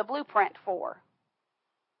given you the blueprint for.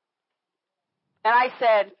 And I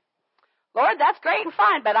said, Lord, that's great and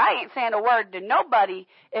fine, but I ain't saying a word to nobody.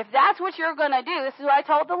 If that's what you're going to do, this is what I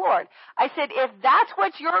told the Lord. I said, if that's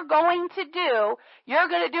what you're going to do, you're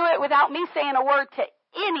going to do it without me saying a word to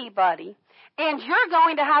anybody. And you're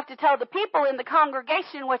going to have to tell the people in the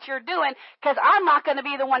congregation what you're doing, because I'm not going to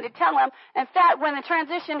be the one to tell them. In fact, when the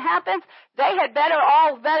transition happens, they had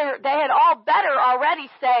all better already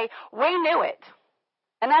say, we knew it.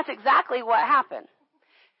 And that's exactly what happened.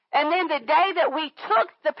 And then the day that we took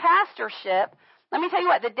the pastorship, let me tell you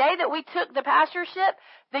what, the day that we took the pastorship,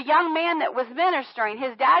 the young man that was ministering,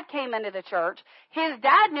 his dad came into the church. His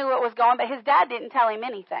dad knew what was going, but his dad didn't tell him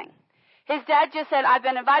anything. His dad just said, I've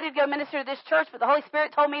been invited to go minister to this church, but the Holy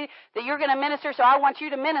Spirit told me that you're going to minister, so I want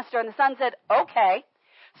you to minister. And the son said, okay.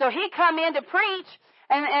 So he come in to preach,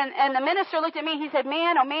 and the minister looked at me. He said,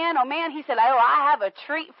 man, oh man, oh man. He said, oh, I have a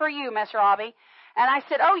treat for you, Miss Robbie. And I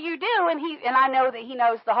said, oh, you do? And I know that he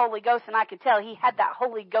knows the Holy Ghost, and I could tell he had that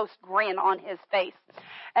Holy Ghost grin on his face.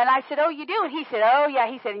 And I said, oh, you do? And he said, oh,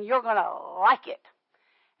 yeah. He said, and you're going to like it.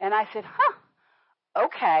 And I said,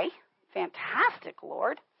 okay, fantastic,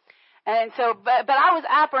 Lord. And so, but I was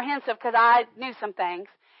apprehensive because I knew some things.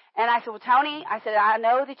 And I said, well, Tony, I said, I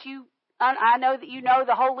know that you know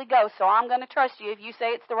the Holy Ghost, so I'm going to trust you. If you say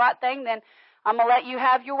it's the right thing, then I'm going to let you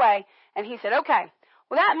have your way. And he said, okay.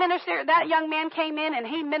 Well, that young man came in and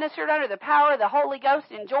he ministered under the power of the Holy Ghost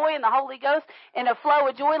and joy in the Holy Ghost in a flow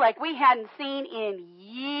of joy like we hadn't seen in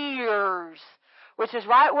years, which is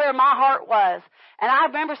right where my heart was. And I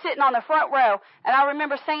remember sitting on the front row, and I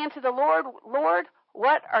remember saying to the Lord, Lord,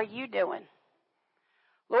 what are you doing?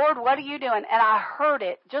 Lord, what are you doing? And I heard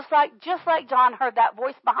it, just like John heard that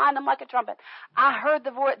voice behind him like a trumpet. I heard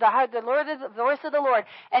the voice of the Lord,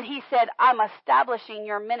 and he said, I'm establishing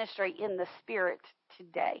your ministry in the Spirit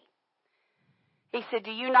today. He said,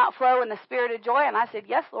 do you not flow in the spirit of joy? And I said,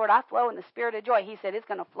 yes, Lord, I flow in the spirit of joy. He said, it's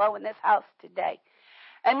going to flow in this house today.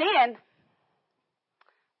 And then,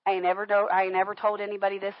 I ain't never told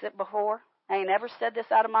anybody this before. I ain't never said this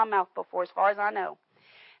out of my mouth before, as far as I know.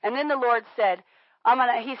 And then the Lord said,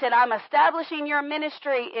 he said, I'm establishing your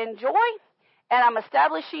ministry in joy, and I'm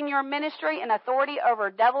establishing your ministry in authority over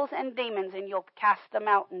devils and demons, and you'll cast them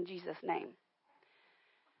out in Jesus' name.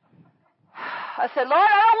 I said, Lord,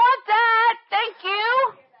 I don't want that. Thank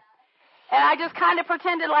you. And I just kind of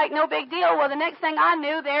pretended like no big deal. Well, the next thing I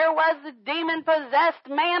knew, there was the demon-possessed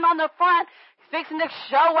man on the front fixing to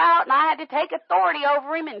show out, and I had to take authority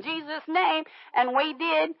over him in Jesus' name, and we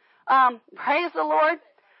did. Praise the Lord.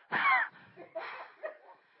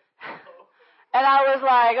 And I was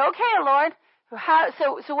like, okay, Lord.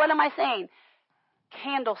 So what am I saying?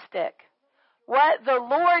 Candlestick. What the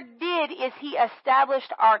Lord did is He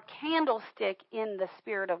established our candlestick in the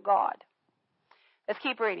Spirit of God. Let's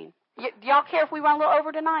keep reading. Do y'all care if we run a little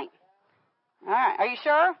over tonight? All right. Are you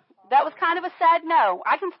sure? That was kind of a sad no.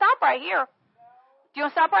 I can stop right here. Do you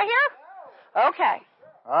want to stop right here? Okay.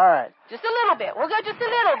 All right. Just a little bit. We'll go just a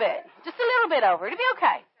little bit. Just a little bit over. It'll be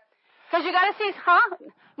okay. Because you got to see,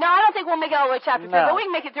 No, I don't think we'll make it all the way to chapter 2, but we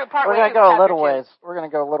can make it through part way through chapter 2. We're going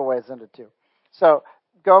to go a little ways into 2. So,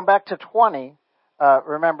 going back to 20,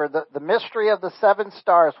 remember, the mystery of the 7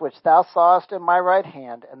 stars which thou sawest in my right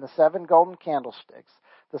hand, and the 7 golden candlesticks.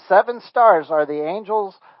 The 7 stars are the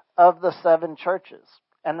angels of the 7 churches,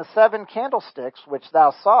 and the 7 candlesticks which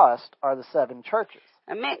thou sawest are the 7 churches.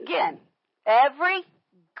 Again, every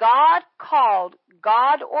God-called,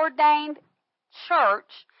 God-ordained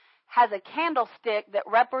church has a candlestick that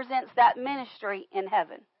represents that ministry in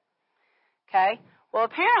heaven. Okay? Well,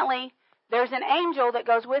 apparently, there's an angel that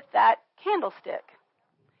goes with that candlestick.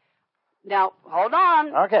 Now, hold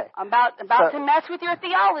on. Okay. I'm about to mess with your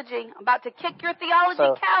theology. I'm about to kick your theology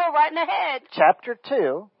cow right in the head. Chapter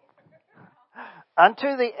 2.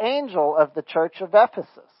 Unto the angel of the church of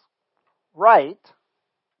Ephesus, write.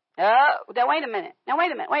 Now, wait a minute.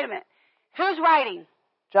 Who's writing?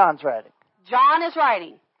 John's writing. John is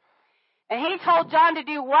writing. And he told John to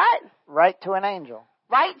do what? Write to an angel.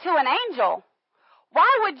 Write to an angel?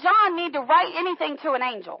 Why would John need to write anything to an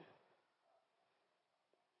angel?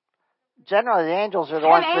 Generally, the angels are the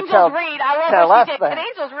ones that tell us things. I love what she did. Can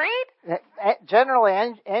angels read?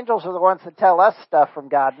 Generally, angels are the ones that tell us stuff from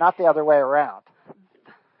God, not the other way around.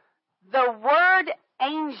 The word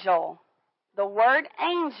angel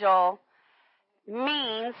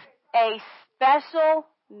means a special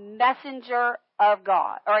messenger of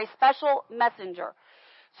God, or a special messenger.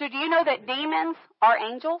 So do you know that demons are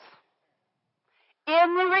angels?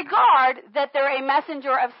 In the regard that they're a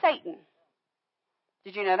messenger of Satan.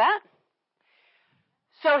 Did you know that?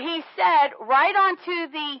 So he said, right onto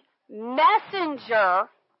the messenger,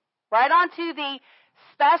 right onto the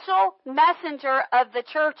special messenger of the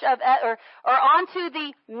church of, or onto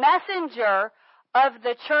the messenger of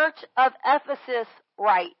the church of Ephesus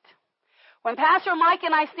write. When Pastor Mike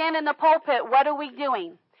and I stand in the pulpit, what are we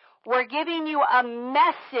doing? We're giving you a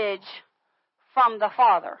message from the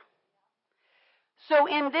Father. So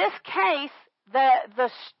in this case, the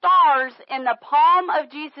stars in the palm of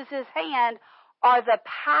Jesus' hand are the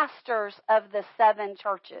pastors of the 7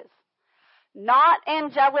 churches. Not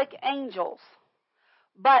angelic angels,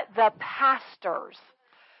 but the pastors.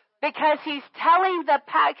 Because he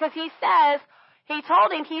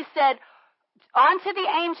said, unto the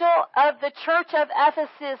angel of the church of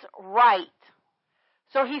Ephesus write.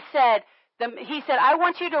 So he said, I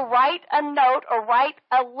want you to write a note or write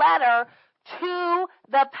a letter to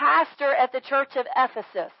the pastor at the church of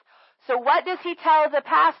Ephesus. So what does he tell the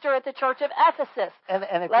pastor at the church of Ephesus? And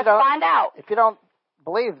let's find out. If you don't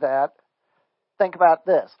believe that, think about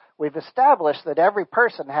this. We've established that every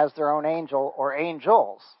person has their own angel or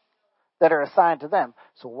angels that are assigned to them.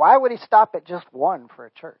 So why would he stop at just one for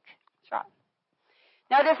a church? That's right.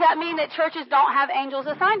 Now, does that mean that churches don't have angels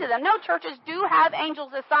assigned to them? No, churches do have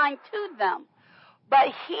angels assigned to them. But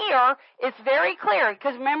here, it's very clear,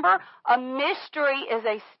 because remember, a mystery is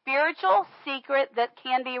a spiritual secret that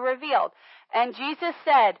can be revealed. And Jesus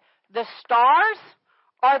said, the stars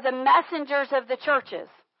are the messengers of the churches.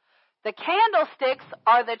 The candlesticks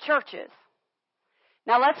are the churches.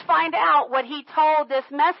 Now let's find out what he told this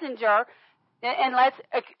messenger, and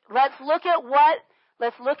let's look at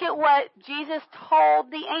what Jesus told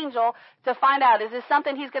the angel to find out. Is this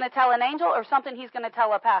something he's going to tell an angel or something he's going to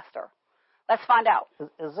tell a pastor? Let's find out.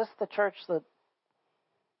 Is this the church that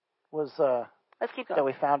was let's keep going. that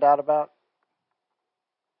we found out about?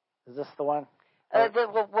 Is this the one?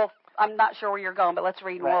 I'm not sure where you're going, but let's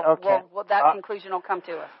read. Right, okay. That conclusion will come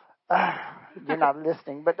to us. You're not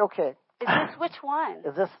listening, but okay. Is this which one?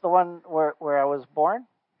 Is this the one where I was born?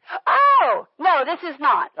 Oh, no, this is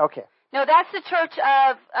not. Okay. No, that's the church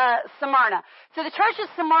of Smyrna. So the church of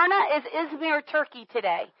Smyrna is Izmir, Turkey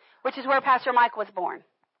today, which is where Pastor Mike was born.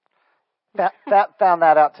 Found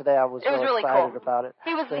that out today. I was really excited cool. about it.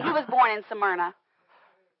 He was born in Smyrna.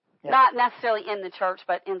 Yeah. Not necessarily in the church,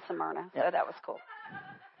 but in Smyrna. So that was cool.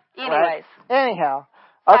 Anyways. Right. Anyhow.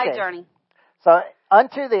 Okay. Side journey. So,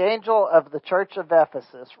 unto the angel of the church of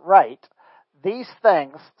Ephesus write, these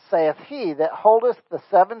things saith he that holdeth the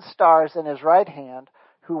 7 stars in his right hand,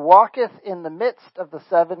 who walketh in the midst of the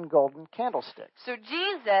 7 golden candlesticks. So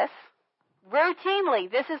Jesus,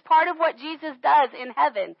 routinely, this is part of what Jesus does in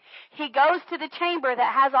heaven. He goes to the chamber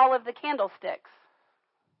that has all of the candlesticks,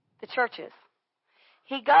 the churches.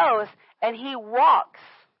 He goes and he walks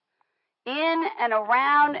in and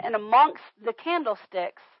around and amongst the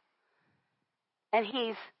candlesticks, and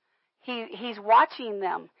he's watching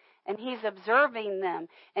them, and he's observing them,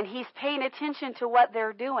 and he's paying attention to what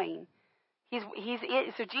they're doing.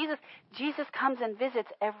 So Jesus comes and visits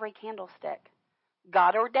every candlestick.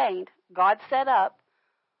 God ordained, God set up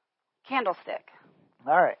candlestick.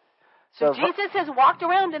 All right. So Jesus has walked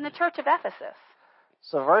around in the church of Ephesus.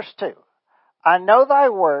 So verse 2, I know thy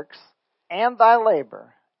works and thy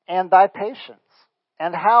labor and thy patience,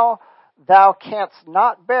 and how thou canst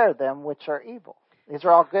not bear them which are evil. These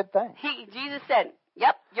are all good things. Jesus said,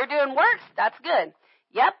 yep, you're doing works, that's good.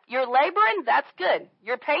 Yep, you're laboring, that's good.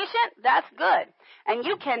 You're patient, that's good. And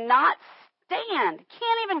you cannot stand,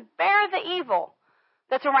 can't even bear the evil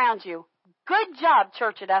that's around you. Good job,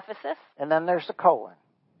 church at Ephesus. And then there's a colon.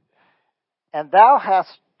 And thou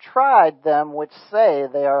hast tried them which say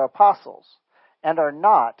they are apostles, and are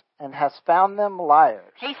not, and hast found them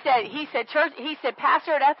liars. He said,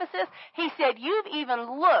 Pastor at Ephesus, he said, you've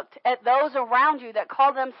even looked at those around you that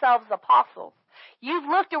call themselves apostles. You've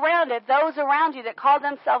looked around at those around you that call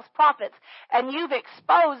themselves prophets, and you've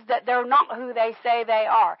exposed that they're not who they say they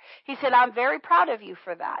are. He said, I'm very proud of you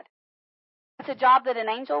for that. That's a job that an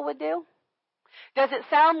angel would do? Does it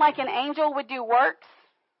sound like an angel would do works?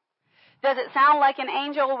 Does it sound like an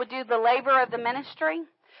angel would do the labor of the ministry?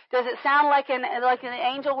 Does it sound like an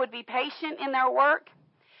angel would be patient in their work?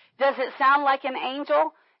 Does it sound like an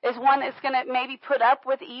angel is one that's going to maybe put up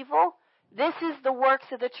with evil? This is the works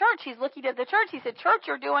of the church. He's looking at the church. He said, church,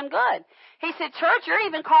 you're doing good. He said, church, you're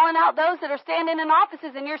even calling out those that are standing in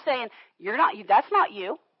offices, and you're saying, you're not you. That's not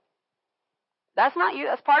you. That's not you.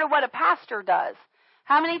 That's part of what a pastor does.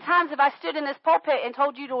 How many times have I stood in this pulpit and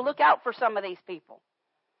told you to look out for some of these people?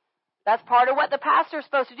 That's part of what the pastor is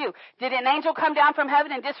supposed to do. Did an angel come down from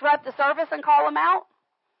heaven and disrupt the service and call them out?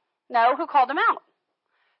 No. Who called them out?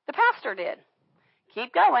 The pastor did.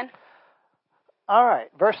 Keep going. All right.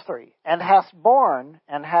 Verse 3. And hast borne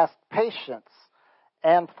and hast patience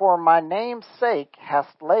and for my name's sake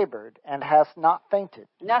hast labored, and hast not fainted.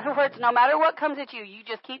 In other words, no matter what comes at you, you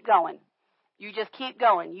just keep going. You just keep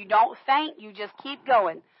going. You don't faint, you just keep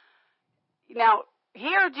going. Now,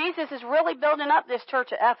 here Jesus is really building up this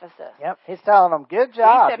church at Ephesus. Yep, he's telling them, good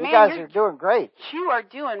job. Said, you guys are doing great. You are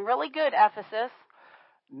doing really good, Ephesus.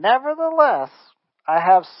 Nevertheless, I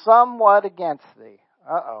have somewhat against thee.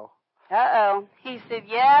 Uh-oh. He said,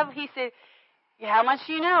 how much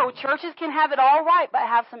do you know? Churches can have it all right, but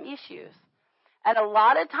have some issues. And a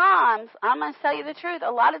lot of times, I'm going to tell you the truth,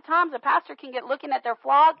 a lot of times a pastor can get looking at their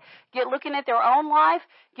flock, get looking at their own life,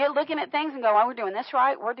 get looking at things and go, oh, we're doing this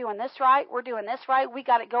right, we're doing this right, we're doing this right, we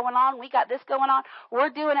got it going on, we got this going on, we're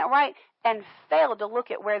doing it right, and fail to look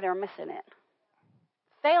at where they're missing it.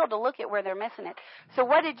 Fail to look at where they're missing it. So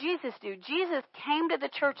what did Jesus do? Jesus came to the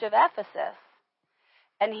church of Ephesus,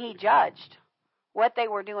 and he judged what they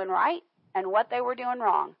were doing right and what they were doing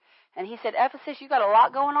wrong. And he said, Ephesus, you got a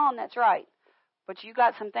lot going on that's right, but you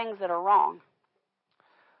got some things that are wrong.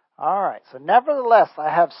 All right. So nevertheless, I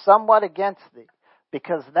have somewhat against thee,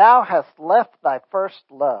 because thou hast left thy first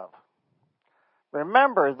love.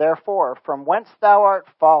 Remember, therefore, from whence thou art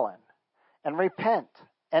fallen, and repent,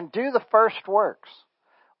 and do the first works.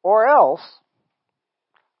 Or else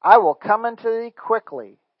I will come unto thee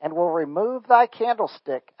quickly, and will remove thy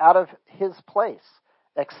candlestick out of his place,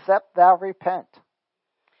 except thou repent.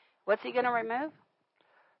 What's he going to remove?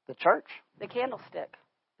 The church. The candlestick.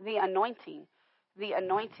 The anointing. The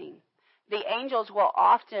anointing. The angels will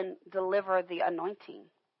often deliver the anointing.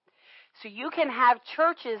 So you can have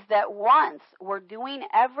churches that once were doing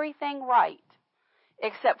everything right,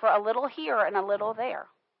 except for a little here and a little there.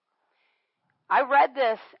 I read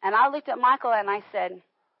this, and I looked at Michael, and I said,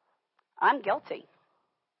 I'm guilty.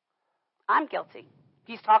 I'm guilty.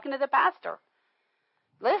 He's talking to the pastor.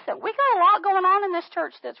 Listen, we got a lot going on in this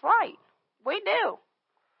church that's right. We do.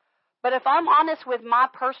 But if I'm honest with my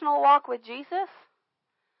personal walk with Jesus,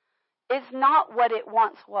 it's not what it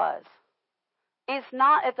once was. It's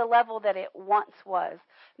not at the level that it once was.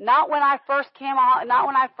 Not when I first came on, not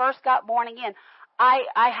when I first got born again. I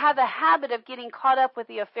have a habit of getting caught up with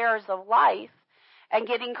the affairs of life and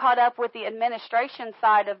getting caught up with the administration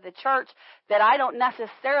side of the church that I don't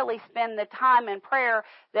necessarily spend the time in prayer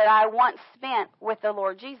that I once spent with the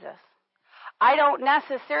Lord Jesus. I don't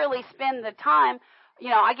necessarily spend the time,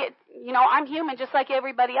 I'm human just like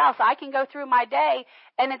everybody else. I can go through my day,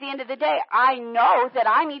 and at the end of the day, I know that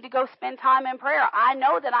I need to go spend time in prayer. I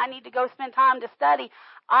know that I need to go spend time to study.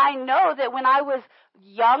 I know that when I was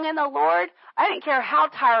young in the Lord, I didn't care how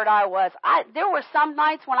tired I was. There were some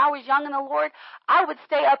nights when I was young in the Lord, I would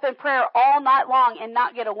stay up in prayer all night long and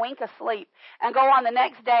not get a wink of sleep and go on the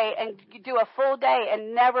next day and do a full day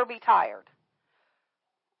and never be tired.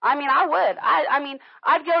 I would.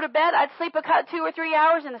 I'd go to bed, I'd sleep 2 or 3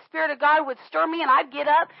 hours, and the Spirit of God would stir me, and I'd get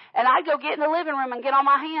up, and I'd go get in the living room and get on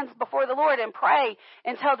my hands before the Lord and pray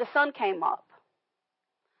until the sun came up.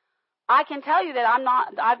 I can tell you that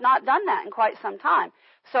I've not done that in quite some time.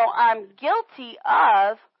 So I'm guilty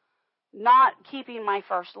of not keeping my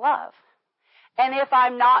first love. And if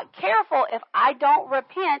I'm not careful, if I don't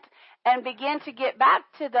repent and begin to get back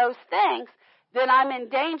to those things, then I'm in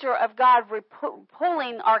danger of God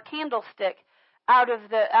pulling our candlestick out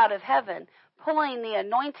of heaven, pulling the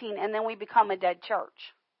anointing, and then we become a dead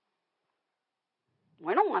church.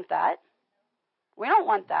 We don't want that. We don't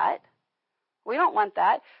want that. We don't want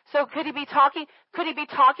that. So could he be talking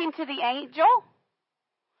to the angel?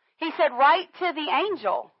 He said, write to the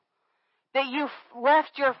angel that you've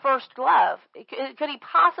left your first love. Could he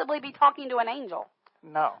possibly be talking to an angel?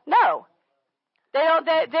 No. No. They're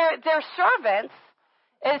servants.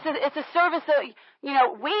 It's a service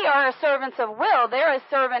of, we are servants of will. They're a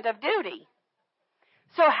servant of duty.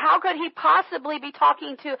 So how could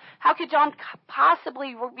John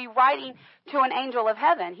possibly be writing to an angel of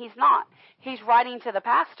heaven? He's not. He's writing to the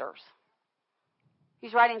pastors.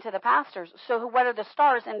 He's writing to the pastors. So what are the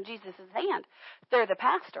stars in Jesus' hand? They're the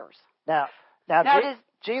pastors. Now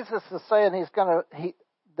Jesus is saying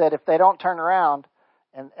that if they don't turn around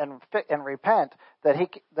and repent, that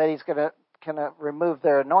he's going to remove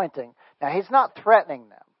their anointing. Now he's not threatening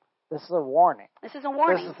them. This is a warning. This is a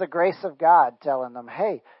warning. This is the grace of God telling them,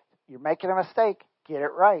 hey, you're making a mistake. Get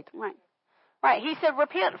it right. Right. He said,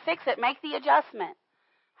 repent, fix it, make the adjustment.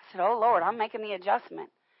 I said, oh, Lord, I'm making the adjustment.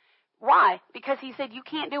 Why? Because he said, you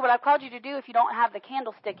can't do what I've called you to do if you don't have the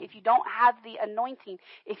candlestick, if you don't have the anointing,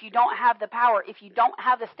 if you don't have the power, if you don't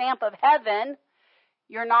have the stamp of heaven,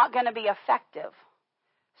 you're not going to be effective.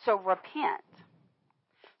 So repent.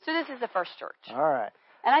 So this is the first church. All right.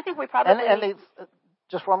 And I think we probably...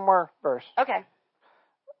 just one more verse. Okay.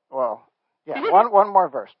 Well, Yeah, one more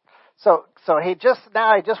verse. So he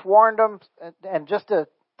just warned them, and just to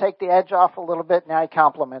take the edge off a little bit, now he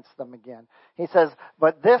compliments them again. He says,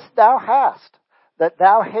 "But this thou hast, that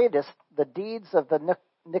thou hatest the deeds of the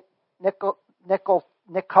Nicolaitans."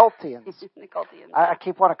 I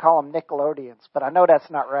keep wanting to call them Nickelodeons, but I know that's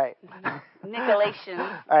not right. Nicolaitans.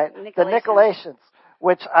 All right, the Nicolaitans,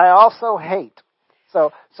 which I also hate.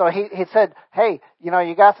 So he said, "Hey, you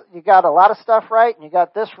got a lot of stuff right, and you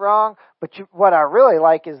got this wrong. But what I really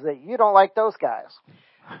like is that you don't like those guys."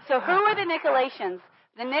 So who are the Nicolaitans?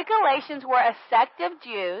 The Nicolaitans were a sect of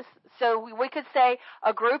Jews. So we could say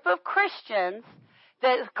a group of Christians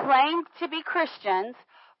that claimed to be Christians,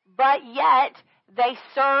 but yet they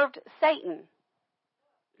served Satan.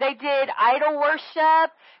 They did idol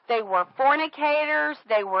worship. They were fornicators.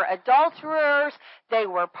 They were adulterers. They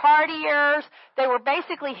were partiers. They were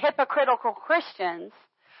basically hypocritical Christians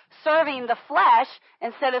serving the flesh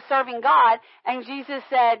instead of serving God. And Jesus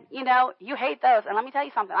said, you hate those. And let me tell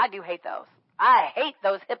you something. I do hate those. I hate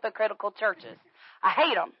those hypocritical churches. I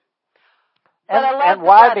hate them. And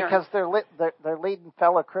why? Because they're leading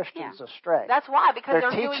fellow Christians astray. That's why, because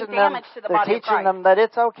they're doing damage to the body of Christ. They're teaching them that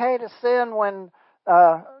it's okay to sin when,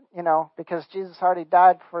 because Jesus already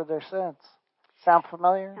died for their sins. Sound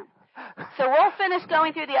familiar? So we'll finish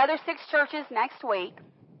going through the other 6 churches next week.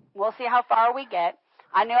 We'll see how far we get.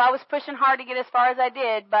 I knew I was pushing hard to get as far as I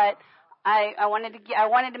did, but I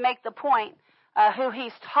wanted to make the point who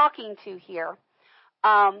he's talking to here.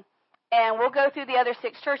 And we'll go through the other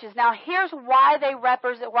 6 churches. Now, here's why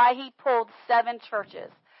why he pulled 7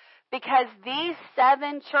 churches. Because these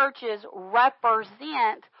 7 churches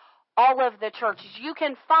represent all of the churches. You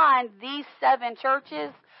can find these 7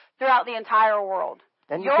 churches throughout the entire world.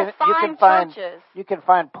 And you can find churches. You can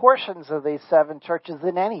find portions of these 7 churches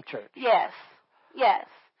in any church. Yes.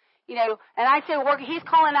 And I said, he's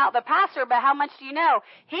calling out the pastor, but how much do you know?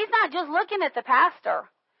 He's not just looking at the pastor.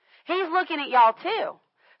 He's looking at y'all too.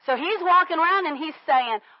 So he's walking around and he's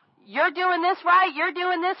saying, you're doing this right, you're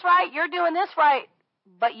doing this right, you're doing this right,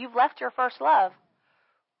 but you've left your first love.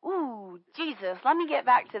 Ooh, Jesus, let me get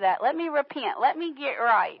back to that. Let me repent. Let me get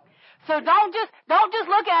right. So don't just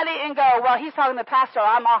look at it and go, well, he's talking to the pastor,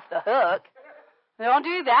 I'm off the hook. Don't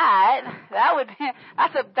do that.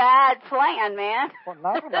 That's a bad plan, man. Well,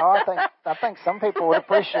 no, I think some people would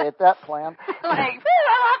appreciate that plan. I'm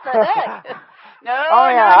off the hook. No,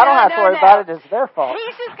 I don't have to worry about it. It's their fault.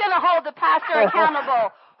 He's just going to hold the pastor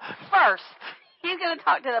accountable first. He's going to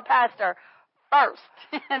talk to the pastor first,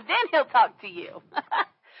 and then he'll talk to you.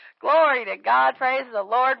 Glory to God. Praise the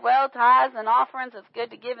Lord. Well, tithes and offerings, it's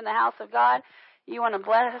good to give in the house of God. You want to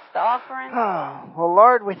bless the offering? Well,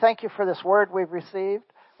 Lord, we thank you for this word we've received.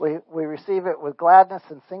 We receive it with gladness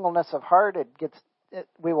and singleness of heart.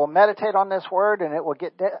 We will meditate on this word, and it will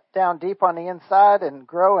get down deep on the inside and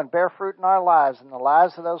grow and bear fruit in our lives and the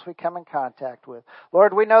lives of those we come in contact with.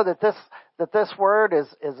 Lord, we know that this word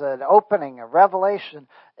is an opening, a revelation,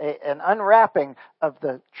 an unwrapping of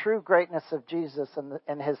the true greatness of Jesus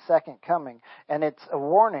and His second coming. And it's a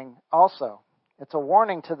warning also. It's a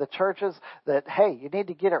warning to the churches that, hey, you need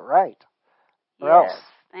to get it right. Or else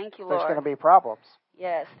thank you, Lord. There's going to be problems.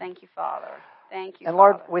 Yes, thank you, Father. Thank you, and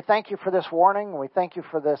Father. Lord, we thank you for this warning. We thank you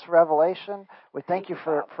for this revelation. We thank you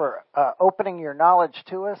for opening your knowledge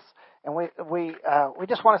to us. And we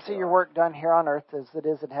just want to see your work done here on earth as it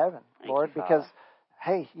is in heaven, Lord, because,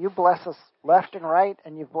 hey, you bless us left and right,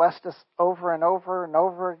 and you've blessed us over and over and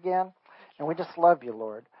over again. And we just love you,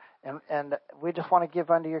 Lord. And we just want to give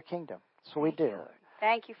unto your kingdom. So we do.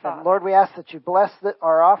 Thank you, Father. And Lord, we ask that you bless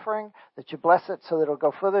our offering, that you bless it so that it'll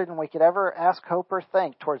go further than we could ever ask, hope, or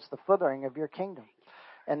think towards the furthering of your kingdom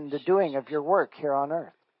and the doing of your work here on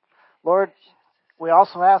earth. Lord, we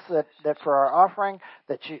also ask that for our offering,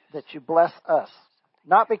 that you bless us,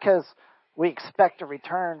 not because we expect a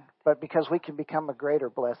return, but because we can become a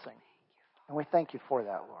greater blessing. And we thank you for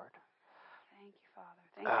that, Lord. Thank you, Father.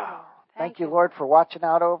 Thank you, Lord. Thank you, Lord, for watching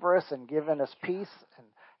out over us and giving us peace and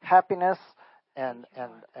happiness and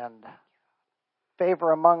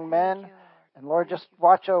favor among men. And Lord, just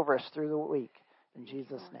watch over us through the week. In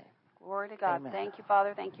Jesus' name. Glory to God. Amen. Thank you,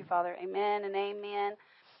 Father. Thank you, Father. Amen and amen.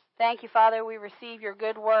 Thank you, Father. We receive your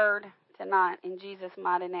good word tonight in Jesus'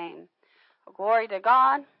 mighty name. Glory to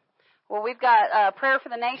God. Well, we've got prayer for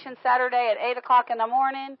the nation Saturday at 8 o'clock in the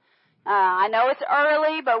morning. I know it's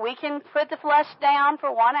early, but we can put the flesh down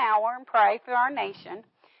for 1 hour and pray for our nation.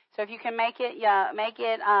 So if you can make it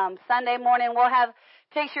Sunday morning. We'll have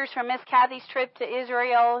pictures from Miss Kathy's trip to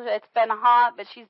Israel. It's been hot, but she's